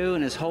his crew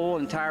and his whole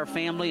entire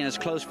family and his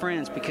close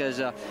friends, because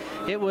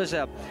it was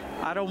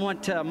I don't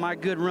want my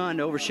good run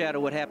to overshadow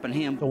what happened to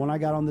him. So when I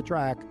got on the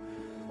track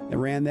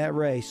and ran that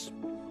race,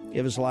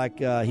 it was like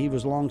he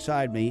was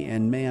alongside me,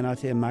 and man, I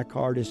tell you, my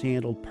car just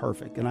handled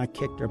perfect. And I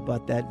kicked her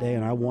butt that day,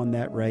 and I won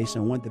that race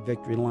and went the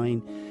victory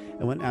lane.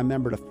 And when I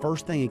remember the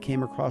first thing that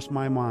came across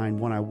my mind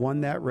when I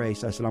won that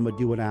race, I said, I'm going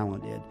to do what Alan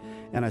did.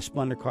 And I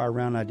spun the car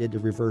around, and I did the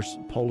reverse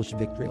Polish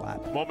victory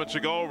lap. Moments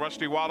ago,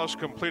 Rusty Wallace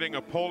completing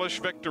a Polish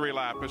victory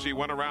lap as he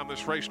went around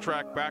this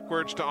racetrack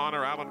backwards to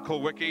honor Alan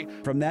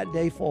Kulwicki. From that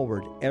day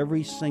forward,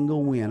 every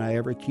single win I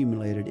ever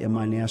accumulated in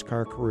my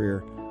NASCAR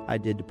career, I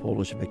did the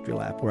Polish victory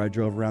lap, where I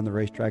drove around the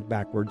racetrack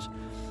backwards.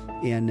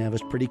 And it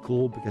was pretty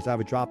cool because I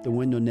would drop the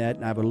window net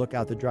and I would look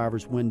out the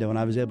driver's window, and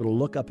I was able to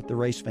look up at the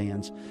race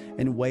fans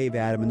and wave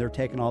at them, and they're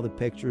taking all the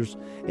pictures,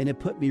 and it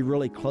put me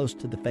really close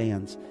to the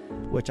fans,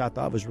 which I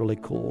thought was really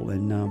cool.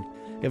 And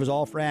it was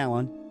all for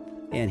Alan,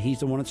 and he's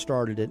the one that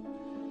started it,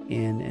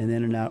 and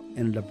then it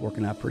ended up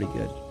working out pretty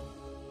good.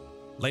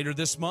 Later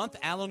this month,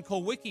 Alan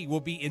Kulwicki will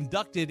be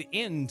inducted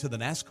into the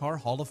NASCAR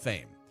Hall of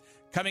Fame.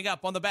 Coming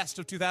up on the Best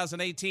of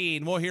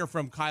 2018, we'll hear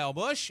from Kyle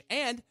Busch,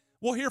 and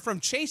we'll hear from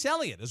Chase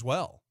Elliott as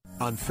well.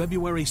 On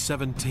February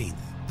 17th,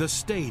 the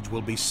stage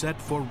will be set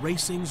for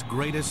racing's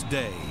greatest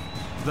day,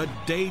 the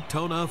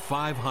Daytona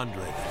 500.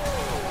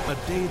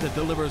 A day that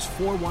delivers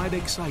four-wide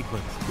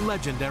excitement,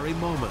 legendary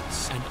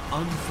moments, and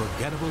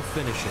unforgettable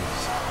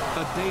finishes.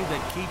 A day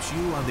that keeps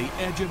you on the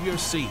edge of your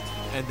seat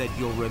and that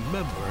you'll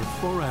remember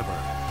forever.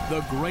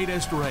 The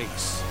greatest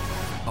race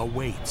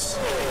awaits.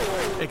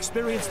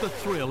 Experience the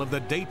thrill of the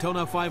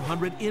Daytona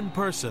 500 in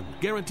person.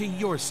 Guarantee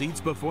your seats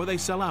before they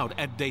sell out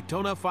at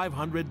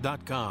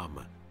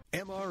Daytona500.com.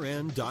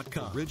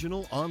 MRN.com.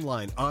 Original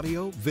online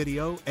audio,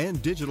 video,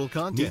 and digital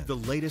content. Need the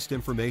latest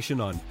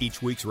information on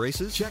each week's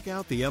races? Check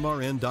out the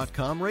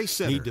MRN.com Race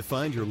Center. Need to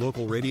find your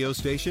local radio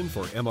station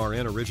for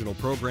MRN original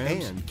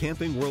programs and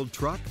Camping World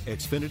Truck,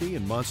 Xfinity,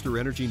 and Monster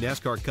Energy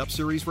NASCAR Cup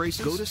Series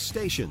races? Go to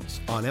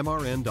Stations on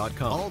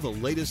MRN.com. All the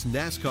latest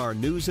NASCAR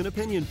news and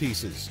opinion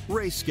pieces,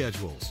 race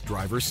schedules,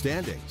 driver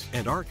standings,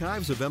 and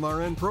archives of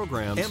MRN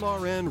programs,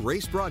 MRN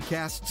race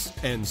broadcasts,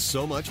 and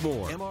so much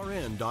more.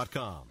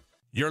 MRN.com.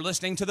 You're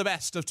listening to the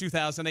Best of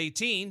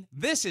 2018.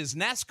 This is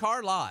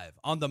NASCAR Live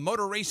on the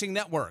Motor Racing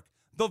Network,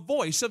 the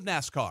voice of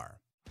NASCAR.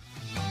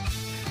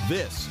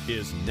 This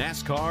is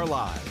NASCAR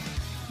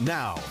Live.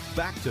 Now,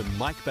 back to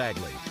Mike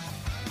Bagley.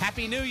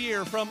 Happy New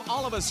Year from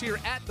all of us here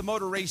at the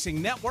Motor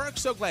Racing Network.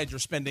 So glad you're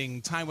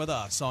spending time with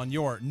us on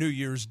your New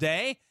Year's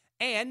Day.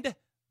 And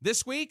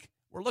this week,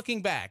 we're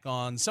looking back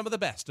on some of the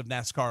best of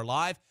NASCAR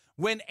Live.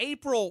 When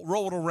April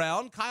rolled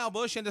around, Kyle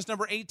Busch and his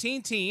number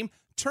 18 team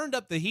turned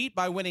up the heat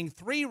by winning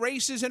 3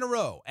 races in a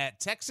row at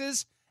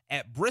Texas,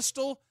 at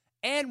Bristol,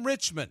 and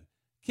Richmond.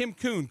 Kim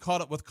Kuhn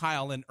caught up with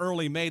Kyle in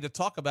early May to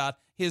talk about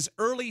his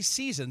early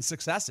season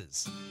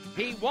successes.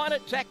 He won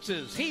at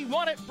Texas, he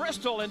won at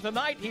Bristol, and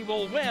tonight he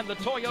will win the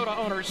Toyota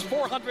Owners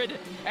 400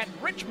 at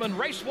Richmond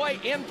Raceway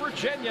in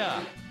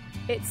Virginia.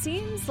 It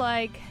seems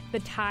like the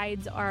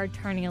tides are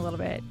turning a little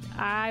bit.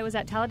 I was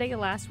at Talladega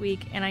last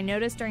week, and I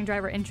noticed during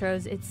driver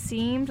intros, it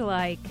seemed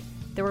like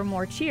there were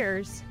more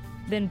cheers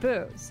than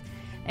boos.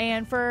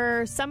 And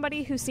for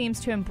somebody who seems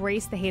to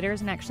embrace the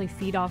haters and actually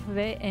feed off of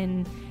it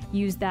and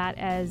use that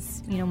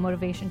as,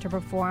 motivation to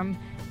perform,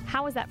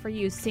 how is that for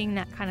you, seeing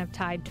that kind of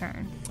tide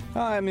turn?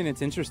 I mean,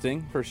 it's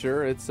interesting for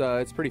sure. It's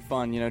pretty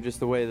fun,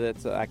 just the way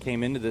that I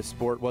came into this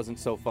sport wasn't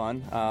so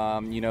fun,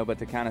 but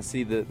to kind of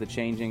see the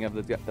changing of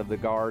the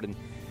guard and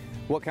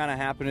what kind of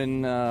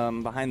happening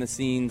behind the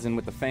scenes and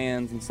with the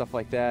fans and stuff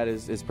like that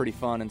is pretty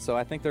fun. And so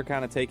I think they're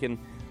kind of taking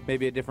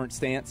maybe a different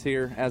stance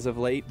here as of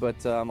late,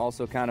 but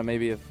also kind of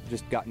maybe have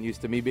just gotten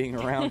used to me being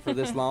around for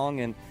this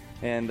long,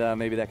 and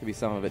maybe that could be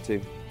some of it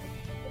too.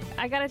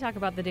 I got to talk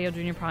about the Dale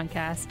Jr.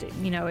 podcast.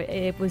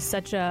 It was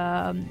such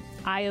a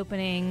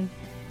eye-opening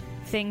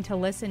thing to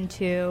listen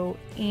to,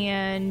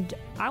 and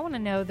I want to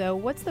know, though,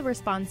 what's the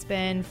response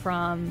been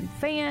from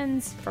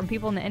fans, from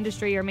people in the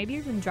industry, or maybe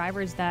even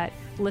drivers that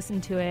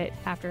listened to it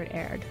after it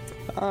aired?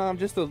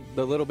 Just the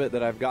little bit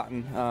that I've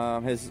gotten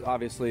has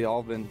obviously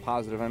all been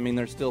positive. I mean,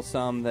 there's still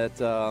some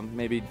that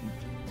maybe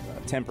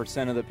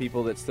 10% of the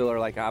people that still are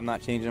like, I'm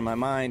not changing my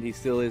mind, he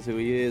still is who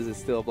he is, it's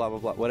still blah, blah,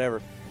 blah,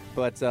 whatever.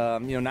 But,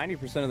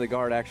 90% of the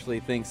guard actually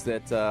thinks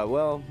that,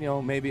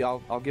 maybe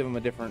I'll give him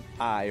a different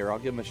eye, or I'll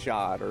give him a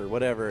shot, or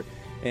whatever.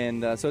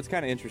 And so it's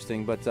kind of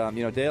interesting. But,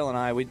 Dale and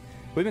I, we've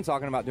been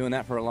talking about doing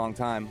that for a long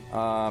time.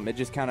 It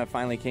just kind of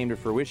finally came to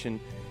fruition.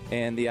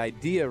 And the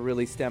idea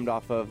really stemmed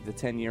off of the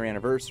 10-year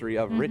anniversary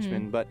of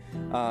Richmond. But, he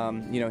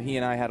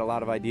and I had a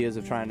lot of ideas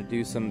of trying to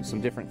do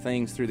some different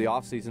things through the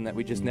offseason that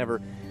we just never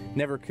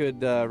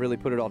could really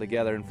put it all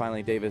together. And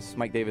finally,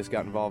 Mike Davis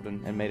got involved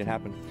and made it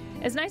happen.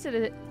 As nice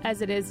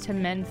as it is to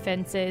mend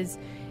fences,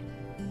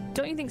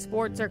 don't you think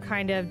sports are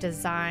kind of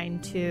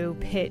designed to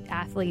pit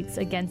athletes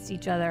against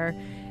each other?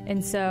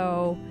 And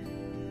so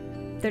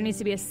there needs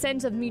to be a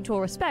sense of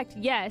mutual respect,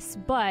 yes,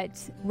 but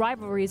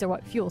rivalries are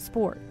what fuel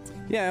sport.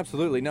 Yeah,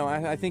 absolutely. No,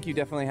 I think you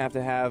definitely have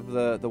to have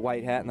the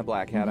white hat and the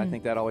black hat. I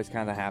think that always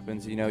kind of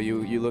happens.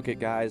 You look at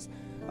guys,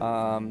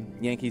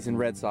 Yankees and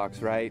Red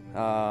Sox, right?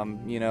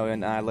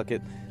 And I look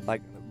at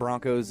like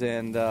Broncos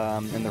and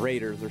the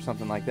Raiders or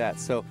something like that.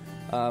 So,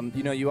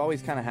 you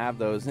always kind of have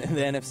those. In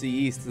the NFC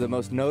East, the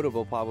most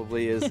notable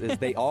probably is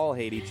they all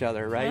hate each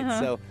other, right?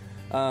 Uh-huh.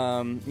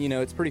 So,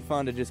 it's pretty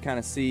fun to just kind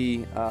of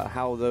see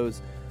how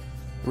those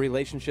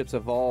relationships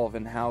evolve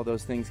and how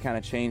those things kind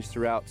of change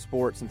throughout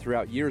sports and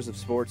throughout years of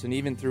sports, and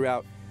even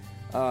throughout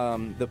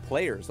the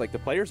players. Like, the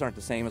players aren't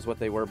the same as what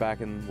they were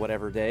back in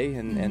whatever day,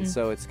 and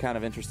so it's kind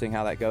of interesting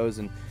how that goes.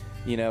 And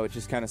it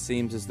just kind of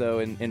seems as though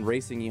in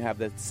racing you have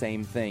the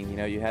same thing.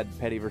 You had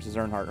Petty versus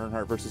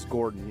Earnhardt versus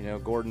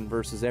Gordon, Gordon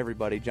versus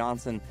everybody,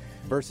 Johnson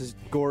versus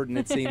Gordon,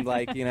 it seemed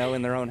like,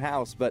 in their own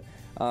house. But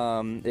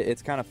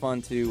it's kind of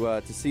fun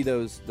to see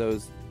those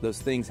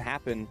things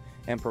happen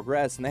and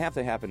progress, and they have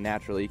to happen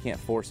naturally. You can't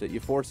force it. You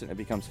force it and it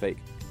becomes fake.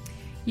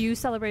 You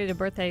celebrated a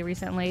birthday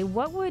recently.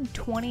 What would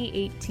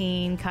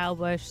 2018 Kyle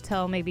Busch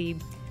tell maybe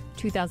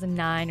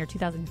 2009 or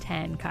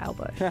 2010 Kyle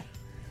Busch?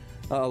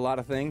 A lot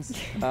of things.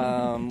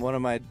 One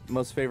of my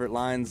most favorite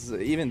lines,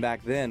 even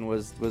back then,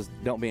 was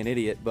 "Don't be an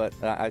idiot." But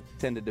I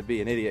tended to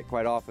be an idiot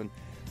quite often.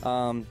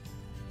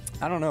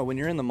 I don't know. When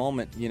you're in the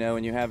moment,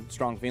 and you have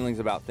strong feelings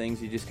about things,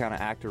 you just kind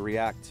of act or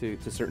react to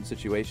certain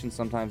situations.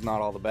 Sometimes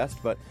not all the best,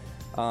 but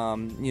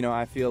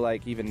I feel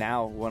like even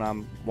now when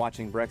I'm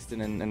watching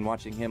Brexton and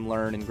watching him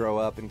learn and grow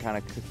up and kind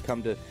of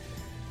come to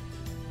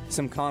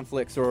some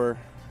conflicts or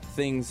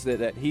things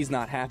that he's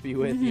not happy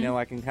with,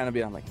 I can kind of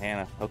be, I'm like,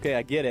 Hannah, okay,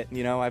 I get it.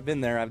 I've been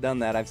there, I've done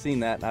that, I've seen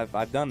that,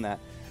 I've done that.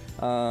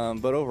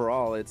 But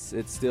overall, it's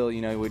still,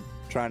 we're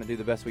trying to do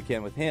the best we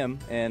can with him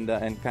and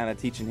kind of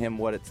teaching him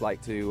what it's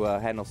like to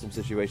handle some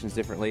situations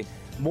differently.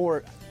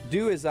 More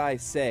do as I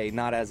say,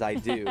 not as I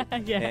do.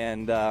 Yeah.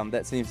 And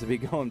that seems to be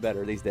going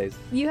better these days.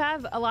 You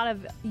have a lot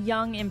of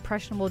young,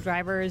 impressionable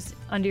drivers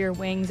under your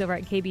wings over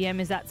at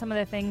KBM. Is that some of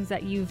the things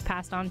that you've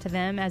passed on to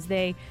them as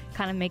they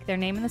kind of make their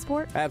name in the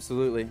sport?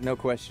 Absolutely, no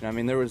question. I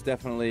mean, there was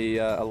definitely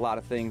a lot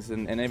of things,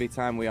 and every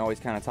time we always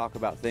kind of talk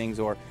about things,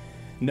 or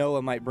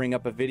Noah might bring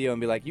up a video and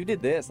be like, you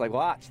did this, like,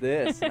 watch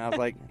this. And I was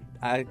like,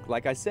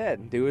 like I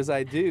said, do as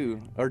I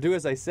do, or do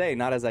as I say,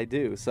 not as I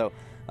do. So,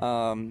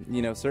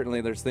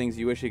 certainly there's things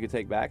you wish you could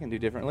take back and do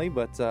differently,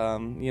 but,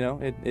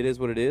 it is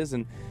what it is,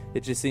 and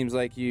it just seems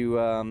like you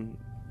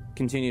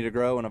continue to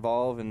grow and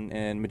evolve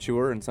and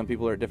mature, and some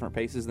people are at different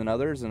paces than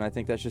others, and I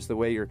think that's just the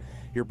way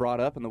you're brought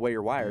up and the way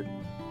you're wired.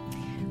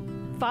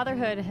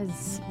 Fatherhood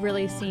has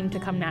really seemed to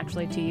come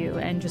naturally to you,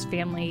 and just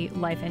family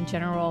life in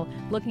general.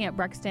 Looking at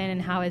Brexton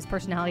and how his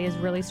personality is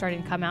really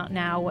starting to come out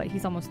now,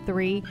 he's almost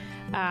 3.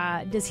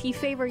 Does he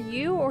favor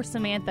you or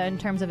Samantha in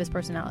terms of his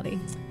personality?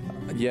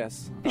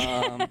 Yes.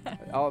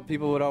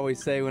 People would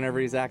always say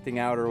whenever he's acting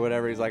out or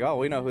whatever, he's like, oh,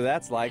 we know who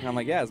that's like. And I'm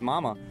like, yeah, it's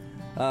Mama.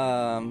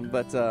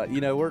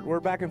 We're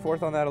back and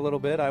forth on that a little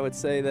bit. I would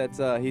say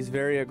that he's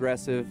very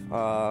aggressive.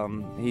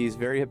 He's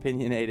very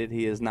opinionated.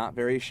 He is not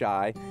very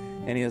shy.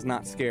 and he is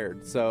not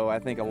scared. So I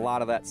think a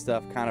lot of that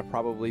stuff kind of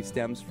probably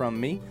stems from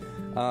me.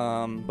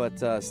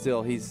 But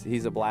still,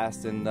 he's a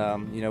blast, and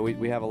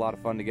we have a lot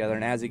of fun together.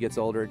 And as he gets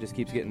older, it just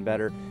keeps getting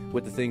better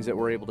with the things that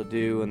we're able to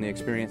do and the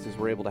experiences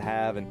we're able to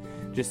have. And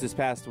just this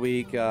past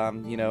week,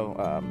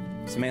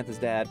 Samantha's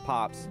dad,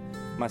 Pops,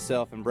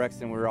 myself, and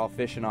Brexton, we were all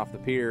fishing off the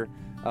pier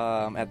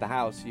at the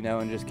house,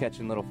 and just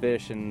catching little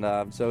fish.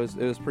 And so it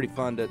was pretty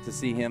fun to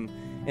see him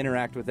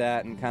interact with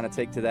that and kind of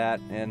take to that.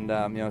 And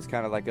it's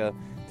kind of like a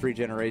 3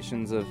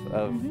 generations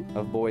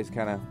of boys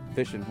kind of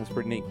fishing. It's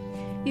pretty neat.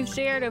 You've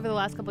shared over the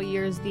last couple of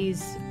years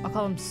these, I'll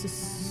call them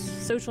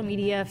social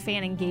media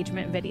fan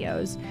engagement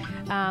videos,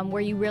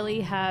 where you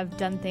really have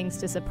done things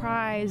to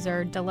surprise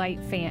or delight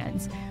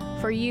fans.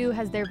 For you,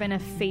 has there been a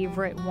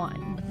favorite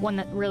one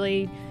that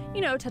really,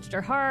 touched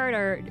your heart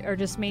or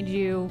just made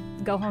you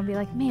go home and be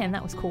like, man,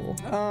 that was cool?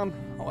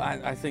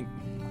 I think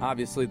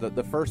obviously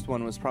the first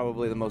one was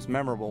probably the most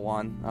memorable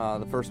one.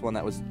 The first one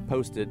that was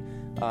posted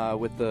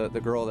with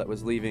the girl that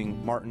was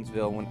leaving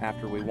Martinsville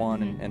after we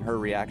won, and her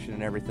reaction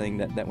and everything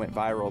that went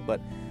viral.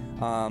 But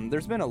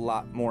there's been a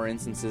lot more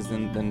instances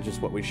than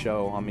just what we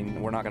show. I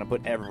mean, we're not going to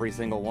put every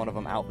single one of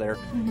them out there.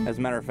 As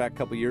a matter of fact, a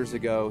couple years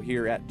ago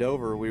here at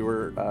Dover, we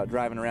were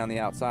driving around the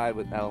outside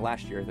with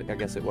last year, I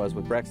guess it was,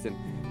 with Brexton,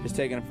 just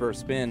taking him for a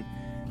spin.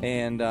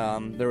 And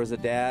there was a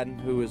dad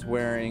who was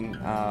wearing,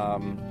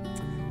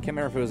 I can't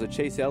remember if it was a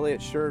Chase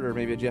Elliott shirt or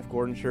maybe a Jeff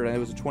Gordon shirt. It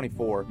was a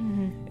 24,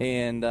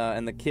 and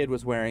the kid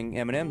was wearing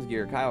Eminem's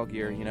gear, Kyle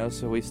gear,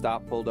 So we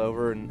stopped, pulled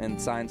over,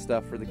 and signed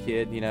stuff for the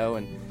kid,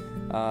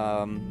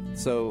 And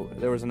so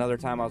there was another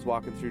time I was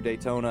walking through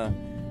Daytona,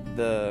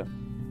 the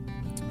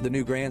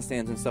new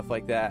grandstands and stuff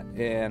like that,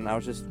 and I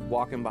was just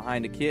walking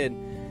behind a kid,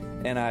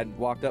 and I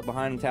walked up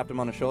behind him, tapped him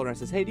on the shoulder, and I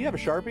says, "Hey, do you have a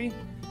Sharpie?"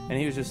 And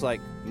he was just like,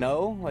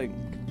 "No," like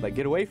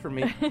get away from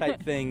me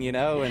type thing,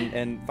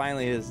 and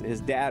finally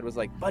his dad was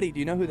like, "Buddy, do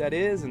you know who that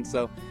is?" And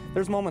so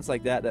there's moments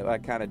like that I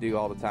kind of do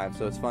all the time,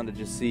 so it's fun to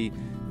just see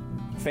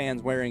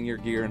fans wearing your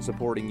gear and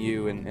supporting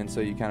you, and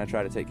so you kind of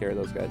try to take care of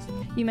those guys.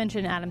 You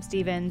mentioned Adam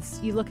Stevens.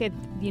 You look at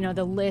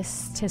the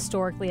list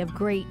historically of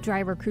great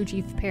driver crew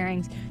chief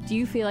pairings. Do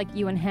you feel like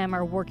you and him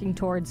are working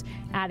towards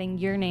adding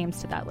your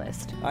names to that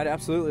list? I'd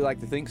absolutely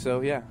like to think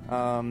so, yeah.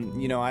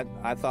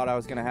 I thought I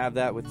was going to have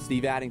that with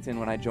Steve Addington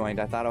when I joined.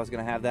 I thought I was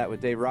going to have that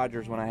with Dave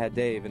Rogers when I had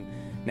Dave, and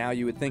now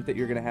you would think that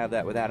you're going to have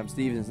that with Adam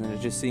Stevens, and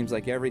it just seems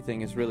like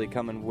everything is really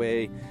coming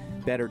way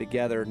better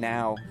together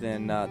now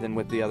than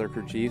with the other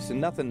crew chiefs, and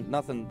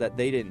nothing that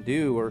they didn't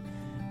do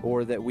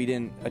or that we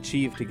didn't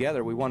achieve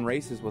together. We won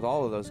races with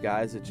all of those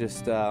guys. It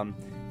just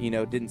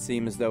didn't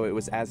seem as though it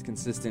was as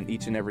consistent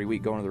each and every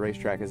week going to the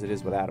racetrack as it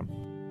is with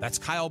Adam. That's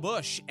Kyle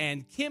Busch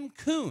and Kim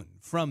Kuhn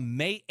from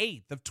May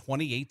 8th of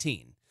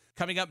 2018.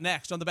 Coming up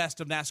next on the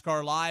Best of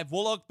NASCAR Live,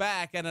 we'll look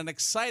back at an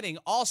exciting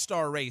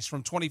all-star race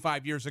from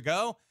 25 years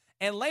ago,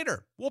 and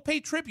later we'll pay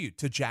tribute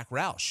to Jack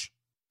Roush.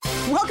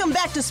 Welcome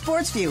back to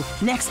SportsView.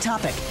 Next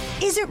topic.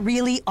 Is it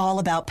really all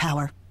about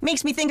power?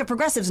 Makes me think of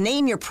Progressive's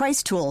Name Your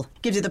Price tool.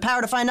 Gives you the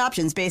power to find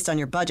options based on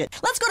your budget.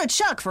 Let's go to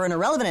Chuck for an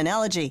irrelevant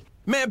analogy.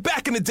 Man,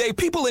 back in the day,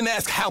 people didn't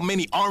ask how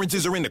many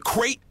oranges are in the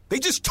crate. They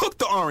just took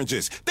the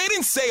oranges. They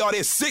didn't say, are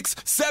there 6,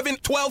 7,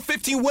 12,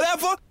 15,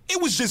 whatever.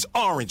 It was just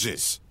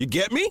oranges. You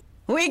get me?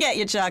 We get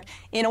you, Chuck.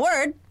 In a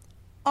word,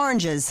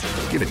 oranges.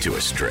 Give it to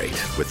us straight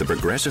with the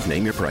Progressive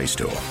Name Your Price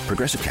tool.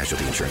 Progressive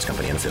Casualty Insurance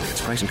Company and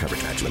Affiliates. Price and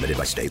coverage match limited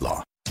by state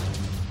law.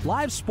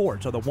 Live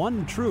sports are the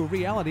one true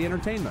reality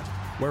entertainment,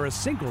 where a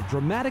single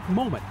dramatic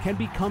moment can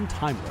become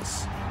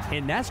timeless.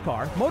 In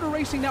NASCAR, Motor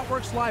Racing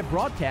Network's live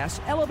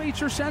broadcast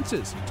elevates your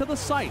senses to the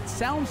sights,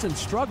 sounds, and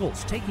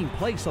struggles taking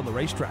place on the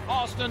racetrack.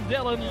 Austin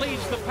Dillon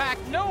leads the pack.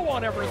 No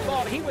one ever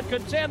thought he would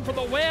contend for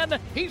the win.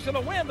 He's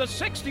going to win the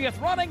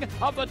 60th running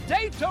of the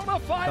Daytona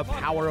 500.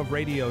 The power of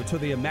radio to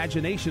the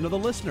imagination of the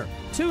listener.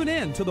 Tune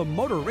in to the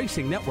Motor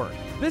Racing Network.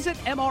 Visit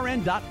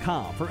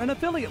MRN.com for an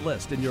affiliate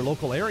list in your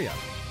local area.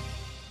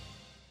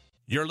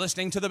 You're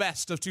listening to the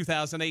Best of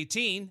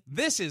 2018.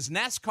 This is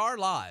NASCAR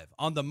Live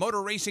on the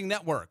Motor Racing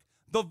Network,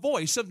 the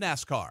voice of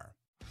NASCAR.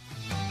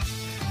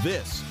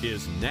 This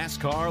is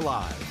NASCAR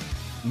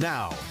Live.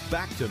 Now,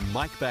 back to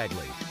Mike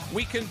Bagley.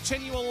 We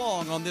continue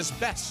along on this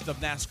Best of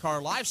NASCAR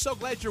Live. So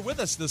glad you're with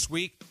us this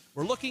week.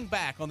 We're looking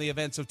back on the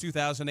events of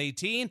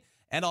 2018.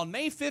 And on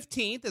May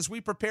 15th, as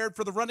we prepared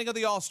for the running of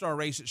the All-Star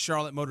race at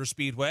Charlotte Motor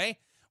Speedway,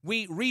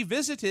 we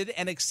revisited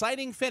an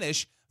exciting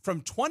finish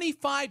from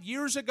 25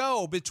 years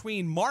ago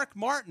between Mark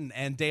Martin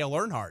and Dale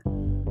Earnhardt.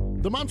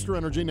 The Monster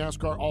Energy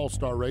NASCAR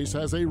All-Star Race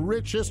has a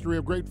rich history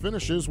of great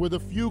finishes with a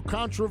few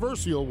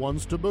controversial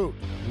ones to boot.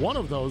 One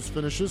of those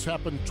finishes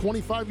happened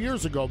 25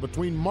 years ago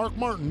between Mark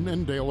Martin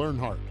and Dale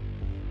Earnhardt.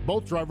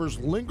 Both drivers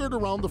lingered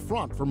around the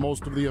front for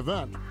most of the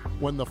event.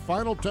 When the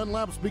final 10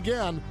 laps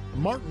began,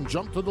 Martin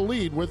jumped to the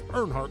lead with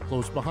Earnhardt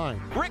close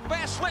behind. Rick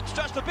Bass switched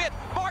just a bit.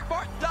 Mark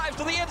Martin dives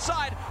to the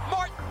inside.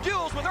 Martin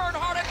duels with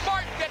Earnhardt, and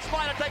Martin gets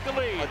by to take the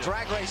lead. A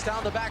drag race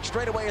down the back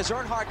straightaway as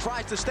Earnhardt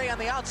tries to stay on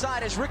the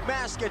outside as Rick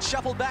Bass gets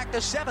shuffled back to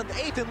 7th,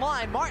 8th in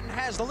line. Martin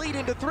has the lead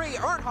into 3.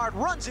 Earnhardt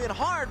runs in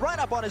hard right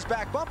up on his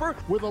back bumper.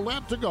 With a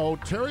lap to go,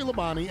 Terry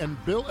Labonte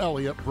and Bill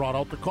Elliott brought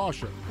out the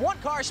caution. One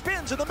car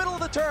spins in the middle of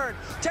the turn.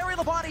 Terry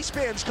Labonte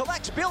spins,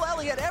 collects Bill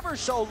Elliott ever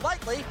so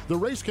lightly. The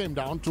race came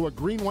down to a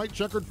green-white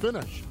checkered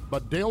finish,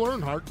 but Dale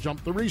Earnhardt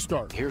jumped the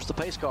restart. Here's the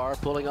pace car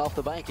pulling off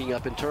the banking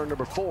up in turn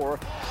number 4.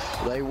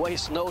 They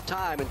waste no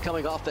time in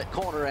coming off that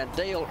corner, and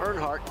Dale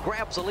Earnhardt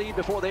grabs the lead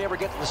before they ever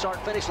get to the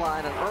start-finish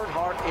line, and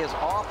Earnhardt is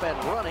off and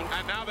running.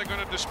 And now they're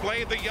going to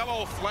display the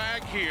yellow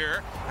flag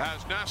here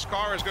as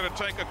NASCAR is going to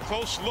take a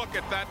close look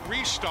at that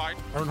restart.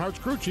 Earnhardt's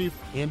crew chief,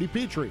 Andy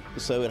Petrie.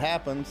 So it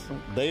happens.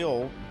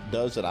 Dale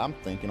does it, I'm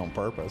thinking, on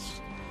purpose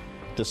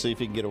to see if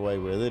he can get away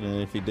with it,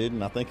 and if he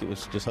didn't, I think it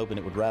was just hoping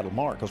it would rattle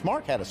Mark, because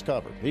Mark had us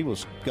covered. He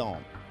was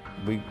gone.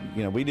 We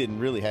didn't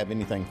really have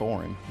anything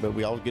for him, but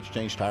we always get to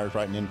change tires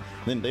right, and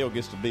then Dale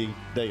gets to be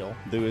Dale,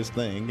 do his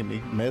thing, and he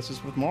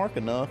messes with Mark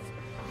enough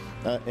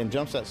and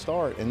jumps that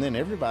start, and then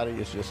everybody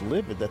is just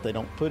livid that they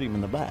don't put him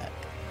in the back.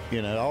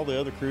 All the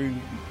other crew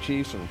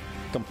chiefs are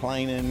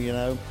complaining,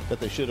 that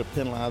they should have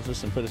penalized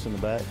us and put us in the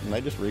back, and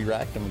they just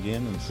re-racked him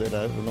again and said,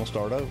 we're going to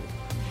start over.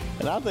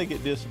 And I think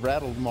it just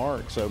rattled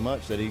Mark so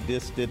much that he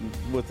just didn't,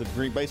 with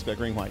basically a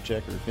green-white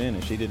checker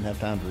finish, he didn't have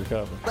time to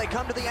recover. They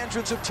come to the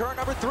entrance of turn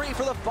number 3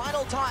 for the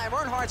final time.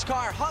 Earnhardt's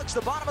car hugs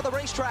the bottom of the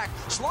racetrack,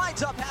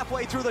 slides up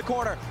halfway through the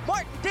corner.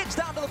 Martin digs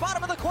down to the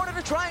bottom of the corner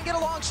to try and get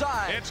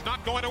alongside. It's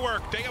not going to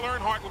work. Dale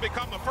Earnhardt will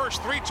become the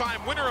first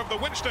 3-time winner of the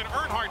Winston.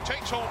 Earnhardt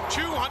takes home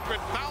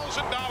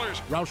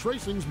 $200,000. Roush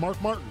Racing's Mark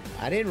Martin.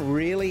 I didn't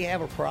really have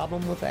a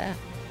problem with that.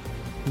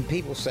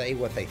 People say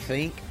what they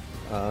think.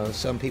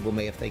 Some people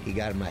may have think he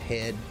got in my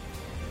head.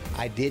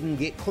 I didn't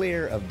get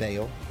clear of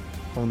Dale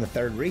on the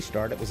 3rd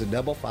restart. It was a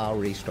double file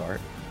restart.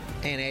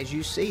 And as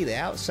you see, the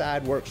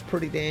outside works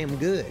pretty damn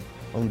good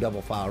on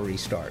double file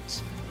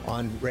restarts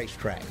on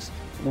racetracks,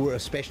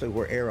 especially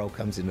where aero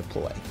comes into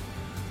play.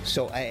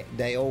 So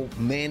Dale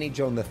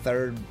managed on the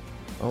third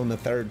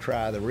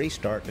try of the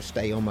restart to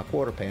stay on my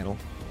quarter panel,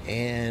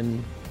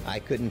 and I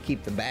couldn't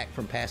keep the back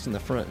from passing the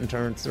front in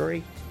turn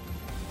 3.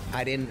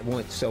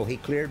 So he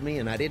cleared me,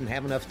 and I didn't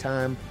have enough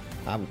time.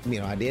 I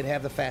did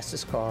have the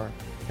fastest car,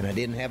 and I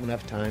didn't have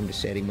enough time to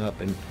set him up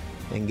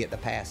and get the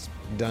pass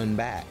done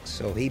back.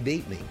 So he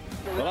beat me.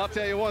 Well, I'll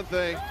tell you one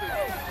thing.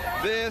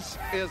 This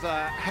is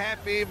a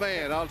happy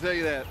man. I'll tell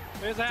you that.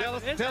 It's a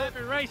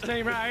happy race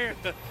team right here.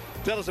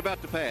 Tell us about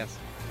the pass.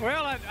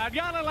 Well, I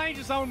got a little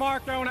anxious on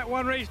Mark there on that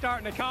one restart,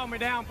 and they called me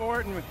down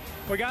for it, and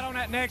we got on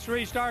that next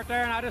restart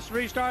there, and I just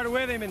restarted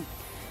with him, and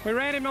we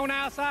ran him on the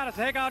outside. I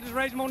said, heck, I'll just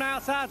race him on the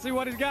outside and see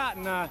what he's got.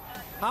 And the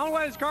only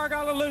way his car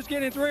got a little loose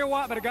getting in 3 or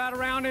what, but it got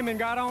around him and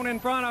got on in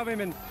front of him.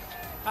 And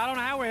I don't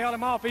know how we held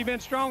him off. He'd been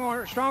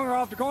stronger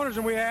off the corners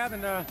than we have.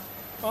 And I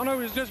don't know,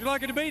 we was just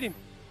lucky to beat him.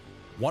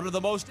 One of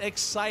the most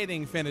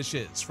exciting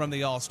finishes from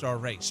the All-Star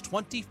race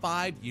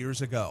 25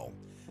 years ago.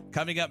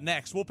 Coming up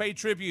next, we'll pay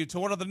tribute to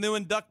one of the new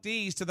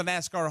inductees to the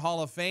NASCAR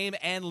Hall of Fame.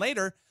 And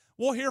later,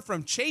 we'll hear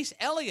from Chase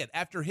Elliott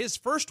after his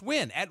first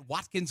win at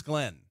Watkins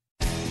Glen.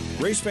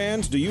 Race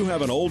fans, do you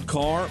have an old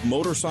car,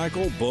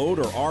 motorcycle, boat,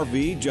 or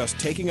RV just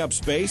taking up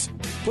space?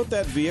 Put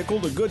that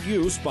vehicle to good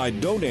use by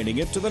donating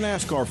it to the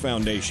NASCAR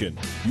Foundation.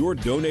 Your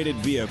donated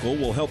vehicle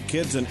will help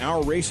kids in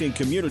our racing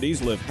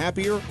communities live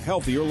happier,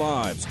 healthier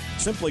lives.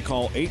 Simply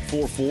call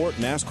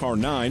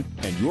 844-NASCAR-9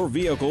 and your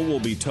vehicle will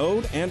be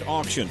towed and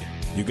auctioned.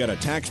 You get a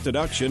tax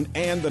deduction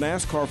and the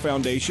NASCAR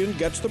Foundation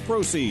gets the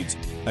proceeds.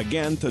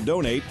 Again, to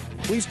donate,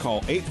 please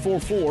call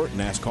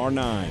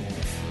 844-NASCAR-9.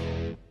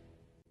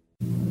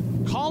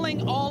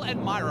 Calling all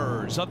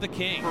admirers of the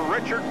King. For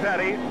Richard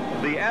Petty,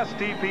 the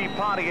STP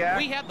Pontiac.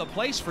 We have the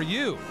place for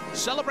you.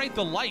 Celebrate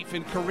the life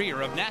and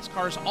career of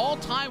NASCAR's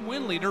all-time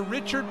win leader,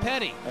 Richard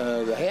Petty.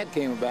 The hat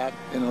came about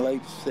in the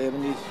late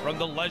 70s. From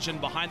the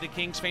legend behind the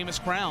King's famous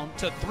crown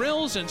to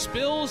thrills and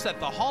spills that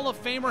the Hall of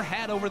Famer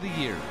had over the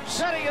years.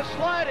 Petty is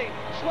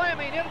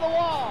slamming into the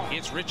wall.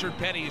 It's Richard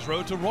Petty's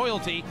Road to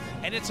Royalty,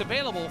 and it's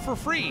available for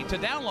free to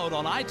download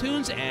on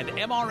iTunes and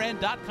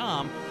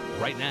MRN.com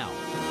right now.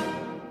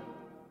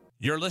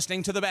 You're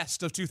listening to the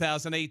best of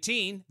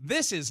 2018.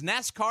 This is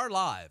NASCAR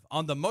Live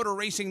on the Motor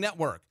Racing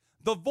Network,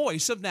 the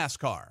voice of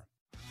NASCAR.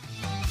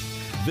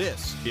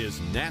 This is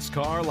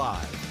NASCAR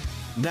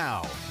Live.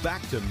 Now,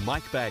 back to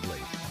Mike Bagley.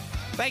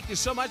 Thank you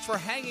so much for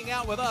hanging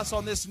out with us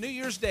on this New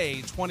Year's Day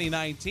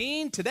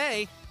 2019.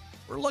 Today,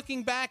 we're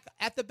looking back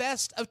at the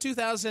best of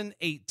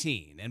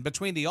 2018. And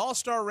between the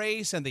All-Star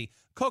race and the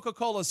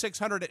Coca-Cola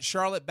 600 at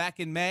Charlotte back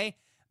in May,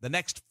 the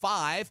next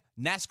 5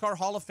 NASCAR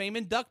Hall of Fame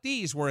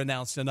inductees were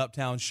announced in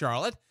Uptown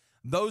Charlotte.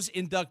 Those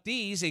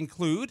inductees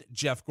include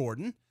Jeff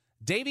Gordon,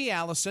 Davey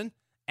Allison,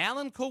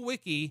 Alan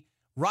Kulwicki,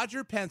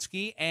 Roger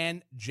Penske,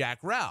 and Jack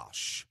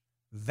Roush.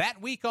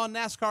 That week on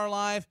NASCAR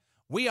Live,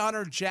 we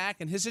honored Jack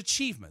and his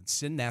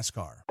achievements in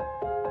NASCAR.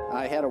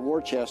 I had a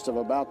war chest of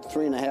about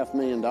 $3.5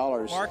 million.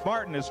 Mark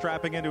Martin is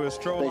strapping into his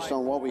stroll. Based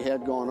on what we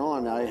had going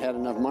on, I had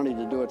enough money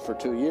to do it for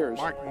 2 years.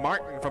 Mark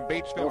Martin from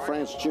Batesville. Bill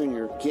France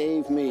Jr.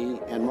 gave me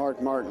and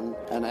Mark Martin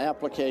an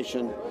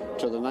application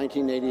to the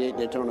 1988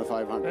 Daytona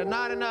 500.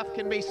 Not enough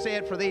can be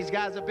said for these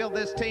guys to build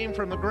this team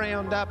from the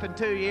ground up in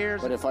 2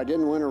 years. But if I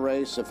didn't win a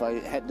race, if I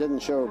didn't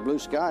show blue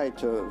sky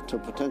to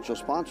potential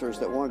sponsors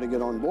that wanted to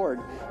get on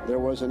board, there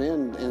was an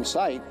end in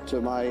sight to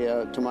my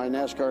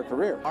NASCAR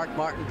career. Mark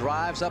Martin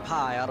drives up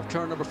high out of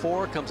turn number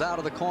 4, comes out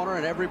of the corner,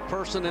 and every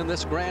person in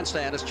this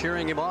grandstand is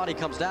cheering him on. He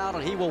comes down,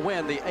 and he will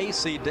win the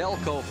AC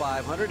Delco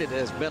 500. It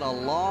has been a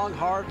long,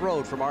 hard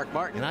road for Mark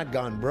Martin. And I'd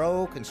gone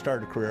broke and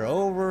started a career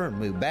over and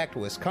moved back to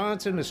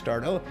Wisconsin to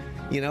start over,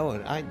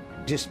 and I'd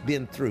just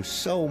been through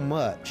so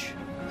much.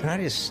 And I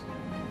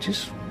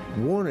just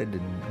wanted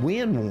to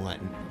win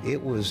one.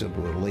 It was a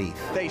relief.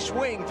 They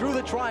swing through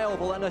the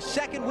Tri-Oval, and a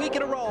second week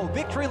in a row,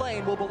 Victory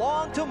Lane will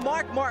belong to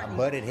Mark Martin.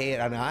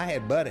 I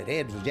had butted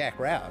heads with Jack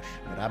Roush,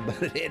 but I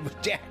butted heads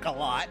with Jack a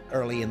lot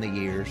early in the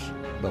years,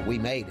 but we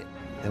made it,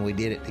 and we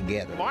did it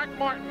together. Mark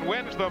Martin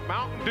wins the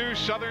Mountain Dew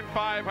Southern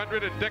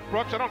 500, and Dick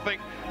Brooks, I don't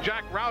think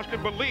Jack Roush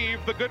can believe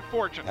the good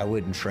fortune. I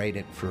wouldn't trade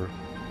it for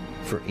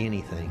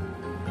anything,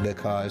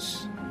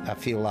 because I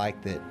feel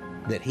like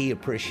that he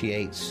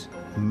appreciates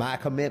my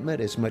commitment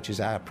as much as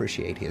I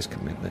appreciate his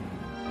commitment.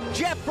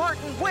 Jeff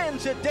Burton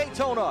wins at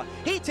Daytona.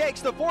 He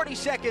takes the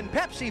 42nd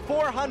Pepsi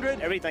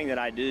 400. Everything that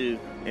I do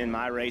in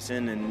my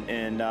racing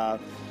and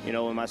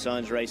when my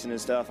son's racing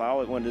and stuff,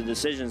 when the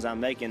decisions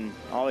I'm making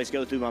always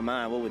go through my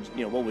mind,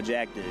 what would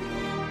Jack do?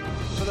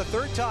 For the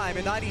third time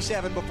in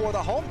 '97 before the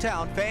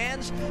hometown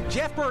fans,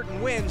 Jeff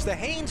Burton wins the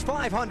Haynes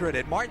 500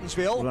 at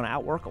Martinsville. We're going to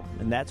outwork them,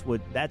 and that's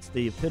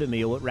the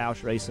epitome of what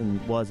Roush Racing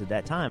was at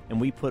that time,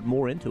 and we put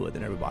more into it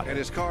than everybody. And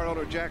his car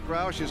owner, Jack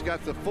Roush, has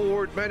got the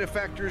Ford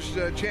Manufacturers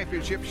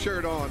Championship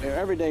shirt on.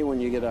 Every day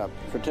when you get up,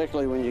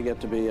 particularly when you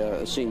get to be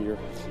a senior,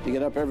 you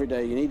get up every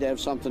day, you need to have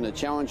something that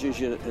challenges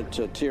you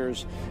to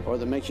tears or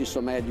that makes you so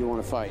mad you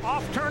want to fight.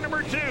 Off turn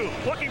number 2,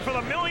 looking for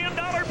the $1 million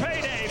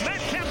payday.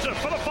 Matt Kenseth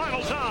for the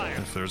final time.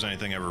 If there was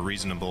anything ever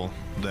reasonable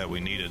that we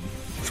needed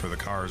for the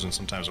cars, and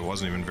sometimes it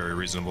wasn't even very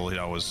reasonable, he'd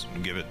always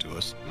give it to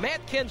us.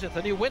 Matt Kenseth,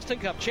 the new Winston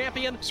Cup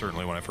champion.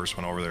 Certainly when I first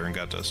went over there and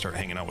got to start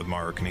hanging out with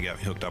Mark and he got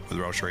hooked up with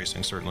Roush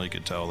Racing, certainly you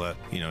could tell that,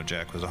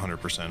 Jack was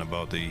 100%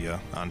 about the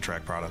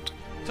on-track product.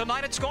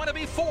 Tonight it's going to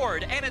be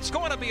Ford, and it's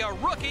going to be a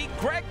rookie.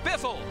 Greg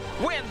Biffle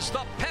wins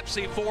the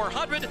Pepsi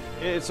 400.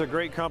 It's a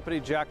great company.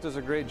 Jack does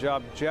a great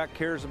job. Jack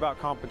cares about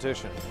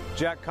competition.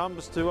 Jack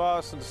comes to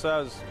us and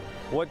says,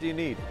 what do you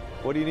need?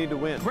 What do you need to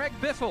win? Greg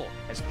Biffle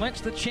has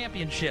clinched the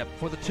championship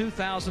for the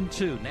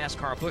 2002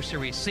 NASCAR Busch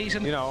Series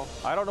season.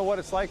 I don't know what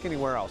it's like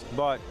anywhere else,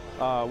 but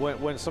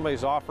when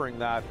somebody's offering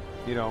that,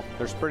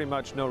 there's pretty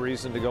much no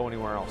reason to go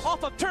anywhere else.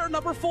 Off of turn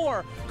number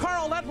 4,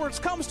 Carl Edwards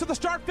comes to the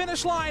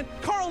start-finish line.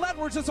 Carl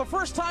Edwards is a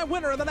first-time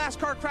winner in the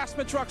NASCAR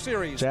Craftsman Truck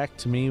Series. Jack,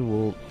 to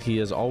me, he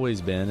has always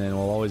been and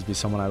will always be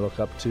someone I look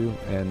up to,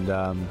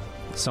 and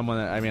someone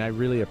that, I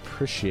really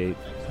appreciate,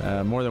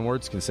 more than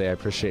words can say. I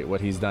appreciate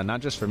what he's done, not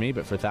just for me,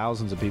 but for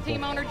thousands of people.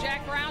 Team owner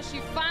Jack Roush,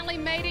 you finally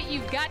made it.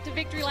 You've got to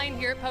Victory Lane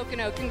here at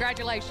Pocono.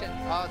 Congratulations.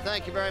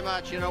 Thank you very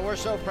much. We're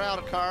so proud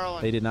of Carl.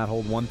 They did not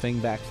hold one thing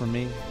back from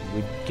me.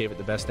 We gave it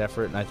the best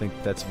effort, and I think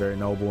that's very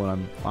noble, and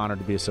I'm honored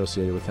to be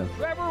associated with him.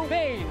 Trevor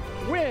Bayne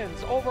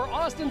wins over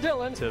Austin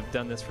Dillon. To have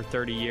done this for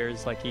 30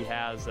 years like he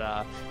has,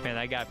 that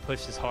guy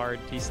pushes hard.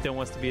 He still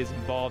wants to be as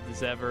involved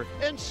as ever.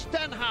 And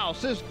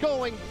Stenhouse is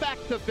going back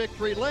to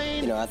Victory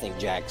Lane. I think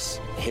Jack's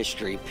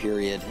history,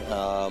 period,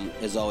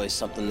 is always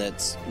something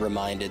that's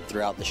reminded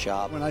throughout the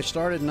shop. When I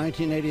started in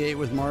 1988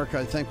 with Mark,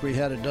 I think we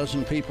had a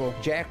dozen people.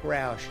 Jack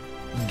Roush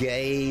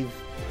gave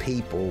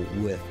people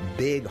with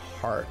big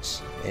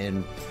hearts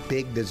and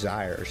big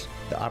desires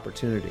the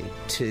opportunity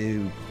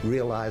to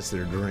realize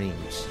their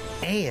dreams.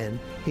 And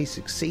he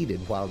succeeded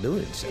while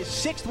doing so. His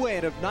 6th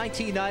win of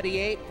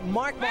 1998,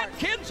 Mark Matt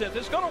Kenseth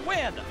is going to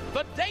win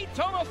the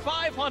Daytona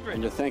 500.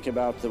 And to think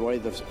about the way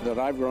that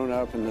I've grown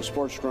up and the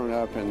sport's grown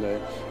up and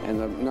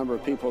the number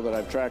of people that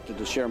I've attracted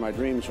to share my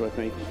dreams with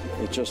me,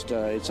 it's just,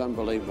 it's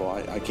unbelievable.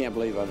 I can't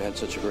believe I've had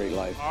such a great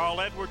life.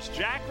 Carl Edwards,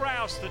 Jack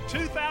Roush, the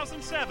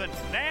 2007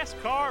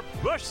 NASCAR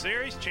Busch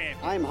Series champion.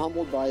 I'm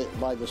humbled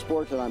by the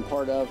sport that I'm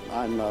part of.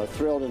 I'm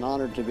thrilled and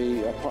honored to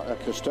be a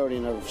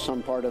custodian of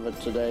some part of it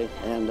today,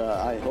 and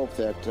I hope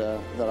that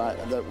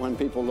when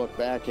people look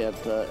back at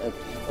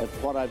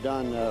what I've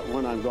done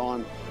when I'm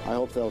gone, I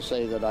hope they'll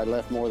say that I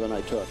left more than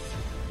I took.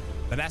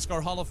 The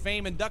NASCAR Hall of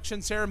Fame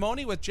induction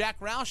ceremony with Jack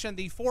Roush and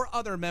the 4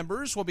 other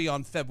members will be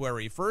on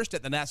February 1st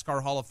at the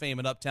NASCAR Hall of Fame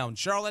in Uptown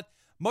Charlotte.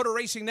 Motor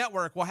Racing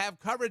Network will have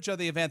coverage of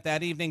the event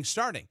that evening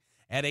starting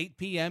at 8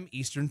 p.m.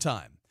 Eastern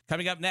Time.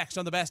 Coming up next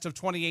on the Best of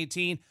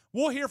 2018,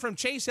 we'll hear from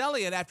Chase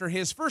Elliott after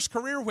his first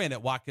career win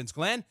at Watkins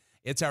Glen.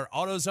 It's our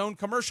AutoZone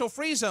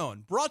commercial-free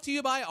zone, brought to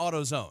you by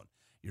AutoZone.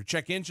 Your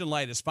check engine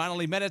light has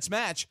finally met its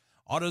match.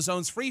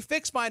 AutoZone's free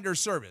fix finder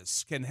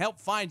service can help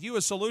find you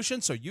a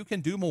solution so you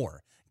can do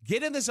more.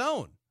 Get in the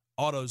zone.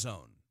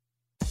 AutoZone.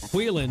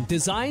 Whelen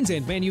designs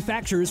and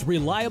manufactures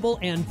reliable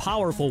and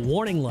powerful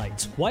warning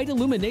lights, white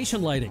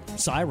illumination lighting,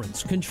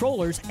 sirens,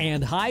 controllers,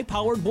 and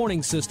high-powered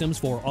warning systems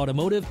for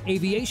automotive,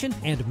 aviation,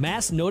 and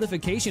mass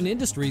notification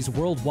industries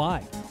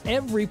worldwide.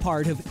 Every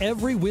part of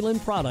every Whelen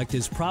product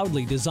is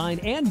proudly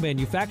designed and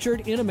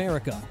manufactured in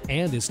America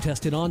and is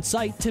tested on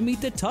site to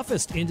meet the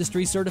toughest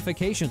industry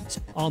certifications.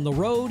 On the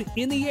road,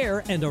 in the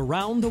air, and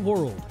around the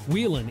world,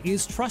 Whelen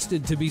is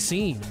trusted to be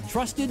seen,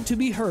 trusted to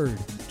be heard,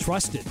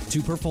 trusted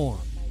to perform.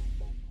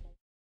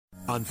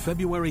 On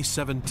February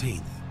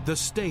 17th, the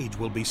stage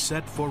will be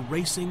set for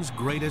racing's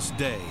greatest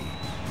day,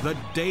 the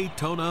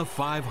Daytona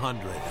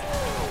 500.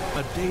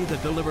 A day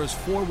that delivers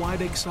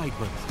four-wide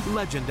excitement,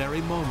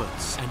 legendary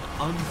moments, and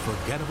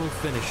unforgettable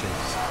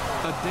finishes.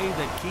 A day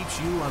that keeps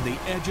you on the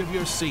edge of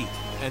your seat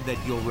and that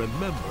you'll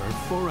remember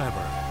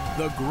forever.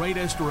 The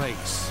greatest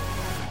race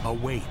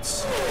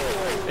awaits.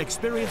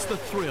 Experience the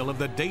thrill of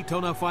the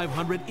Daytona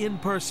 500 in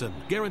person.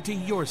 Guarantee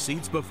your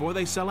seats before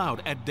they sell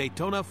out at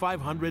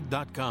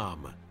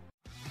Daytona500.com.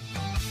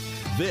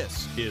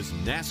 This is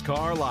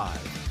NASCAR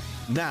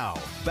Live. Now,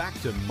 back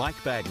to Mike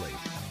Bagley.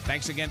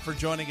 Thanks again for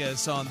joining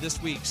us on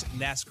this week's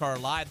NASCAR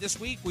Live. This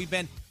week, we've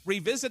been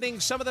revisiting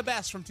some of the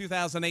best from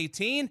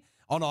 2018.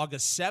 On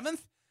August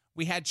 7th,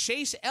 we had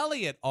Chase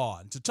Elliott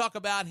on to talk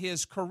about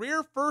his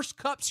career first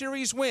Cup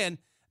Series win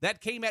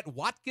that came at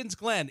Watkins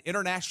Glen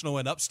International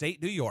in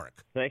upstate New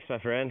York. Thanks, my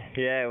friend.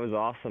 Yeah, it was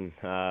awesome.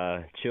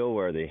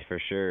 Chill-worthy,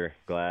 for sure.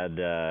 Glad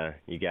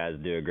you guys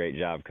do a great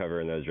job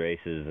covering those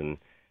races, and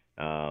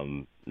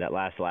that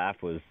last lap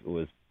was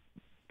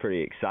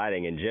pretty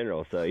exciting in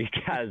general. So you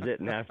guys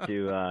didn't have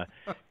to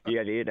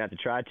you didn't have to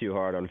try too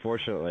hard,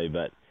 unfortunately.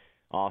 But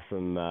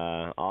awesome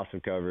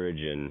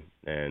coverage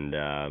and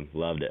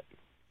loved it.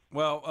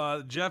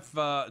 Well, Jeff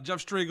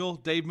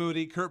Striegel, Dave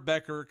Moody, Kurt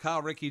Becker,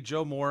 Kyle Rickey,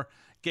 Joe Moore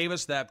gave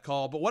us that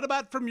call. But what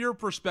about from your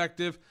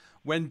perspective?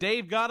 When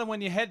Dave got him,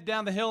 when you head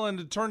down the hill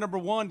into turn number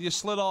 1, you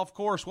slid off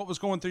course. What was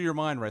going through your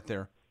mind right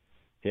there?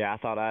 Yeah, I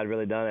thought I had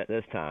really done it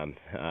this time.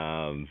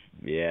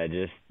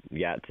 Just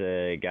got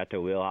to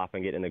wheel hop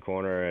and get in the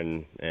corner,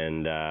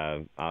 and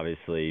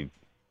obviously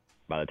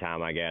by the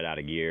time I got out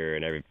of gear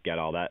and got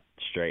all that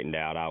straightened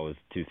out, I was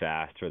too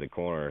fast for the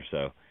corner.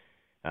 So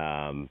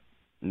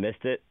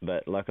missed it,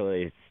 but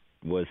luckily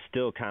was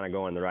still kind of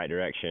going the right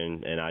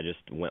direction, and I just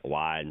went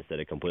wide instead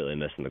of completely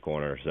missing the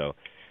corner. So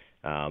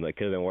it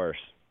could have been worse.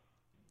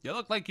 You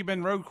look like you've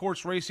been road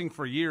course racing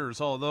for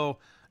years, although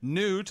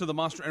new to the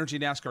Monster Energy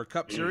NASCAR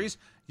Cup Series.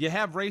 You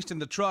have raced in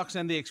the trucks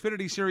and the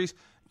Xfinity Series.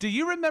 Do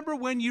you remember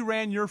when you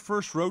ran your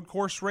first road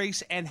course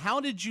race, and how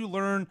did you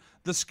learn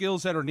the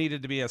skills that are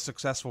needed to be a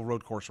successful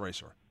road course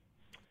racer?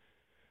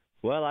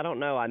 Well, I don't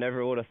know. I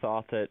never would have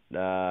thought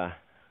that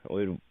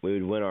we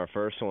would win our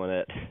first one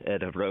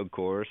at a road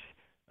course.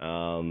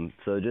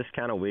 So just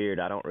kind of weird.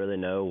 I don't really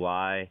know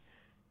why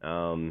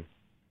road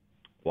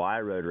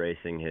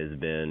racing has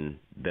been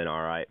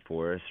all right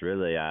for us.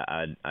 Really,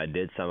 I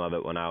did some of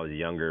it when I was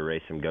younger,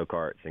 raced some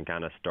go-karts, and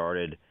kind of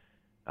started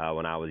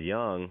when I was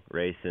young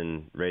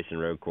racing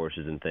road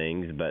courses and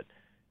things, but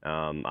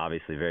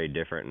obviously very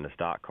different in the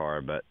stock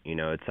car. But,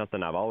 it's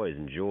something I've always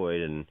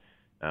enjoyed, and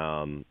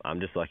I'm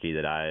just lucky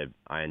that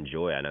I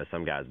enjoy it. I know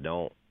some guys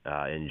don't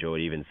enjoy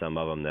it, even some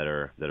of them that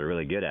are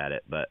really good at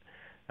it. But,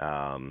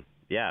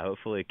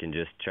 hopefully can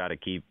just try to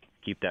keep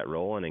that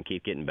rolling and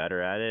keep getting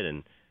better at it,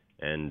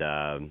 and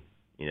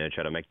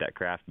try to make that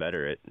craft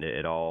better.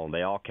 They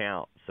all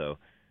count, so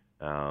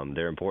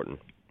they're important.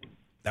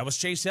 That was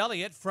Chase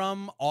Elliott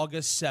from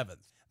August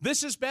 7th.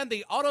 This has been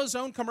the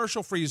AutoZone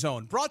Commercial-Free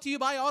Zone, brought to you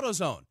by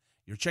AutoZone.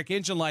 Your check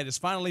engine light has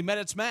finally met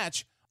its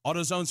match.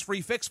 AutoZone's free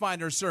Fix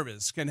Finder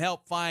service can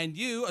help find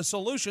you a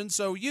solution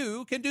so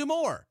you can do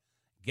more.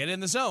 Get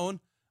in the zone,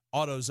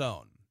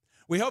 AutoZone.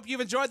 We hope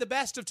you've enjoyed the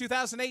best of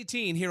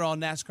 2018 here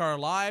on NASCAR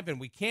Live, and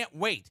we can't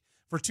wait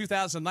for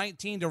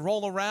 2019 to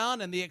roll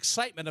around and the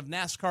excitement of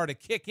NASCAR to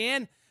kick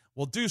in.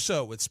 We'll do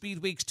so with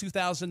Speed Weeks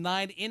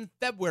 2009 in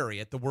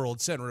February at the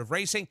World Center of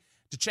Racing.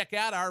 To check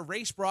out our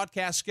race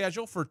broadcast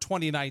schedule for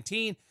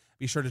 2019,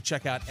 be sure to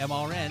check out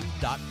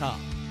MRN.com.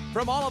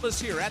 From all of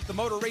us here at the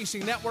Motor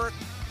Racing Network,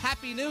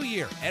 Happy New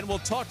Year, and we'll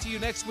talk to you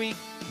next week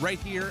right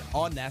here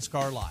on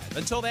NASCAR Live.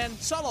 Until then,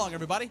 so long,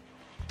 everybody.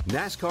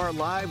 NASCAR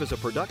Live is a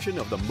production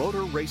of the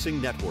Motor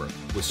Racing Network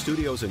with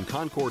studios in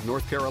Concord,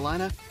 North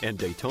Carolina and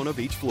Daytona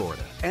Beach,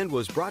 Florida, and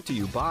was brought to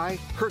you by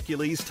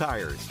Hercules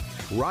Tires.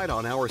 Ride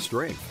on our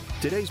strength.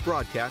 Today's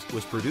broadcast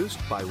was produced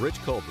by Rich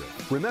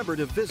Culbreth. Remember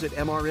to visit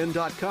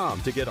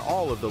MRN.com to get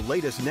all of the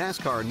latest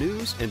NASCAR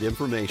news and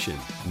information.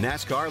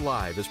 NASCAR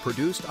Live is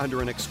produced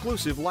under an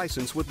exclusive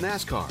license with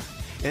NASCAR.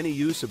 Any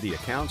use of the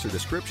accounts or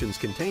descriptions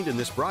contained in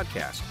this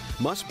broadcast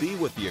must be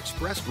with the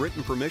express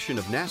written permission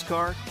of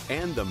NASCAR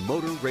and the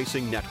Motor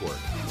Racing Network.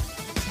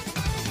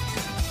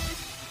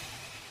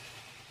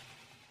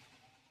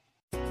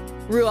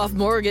 Ruoff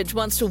Mortgage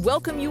wants to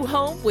welcome you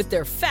home with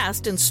their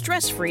fast and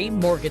stress-free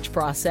mortgage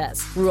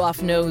process.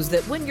 Ruoff knows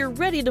that when you're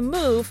ready to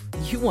move,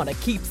 you want to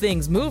keep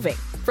things moving.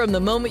 From the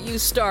moment you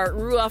start,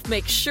 Ruoff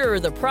makes sure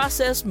the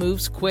process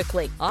moves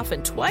quickly,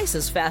 often twice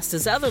as fast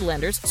as other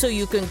lenders, so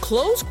you can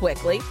close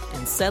quickly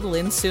and settle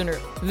in sooner.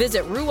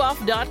 Visit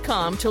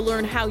Ruoff.com to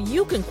learn how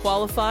you can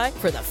qualify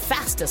for the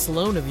fastest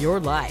loan of your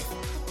life.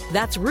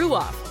 That's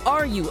Ruoff,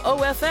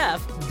 RUOFF.com.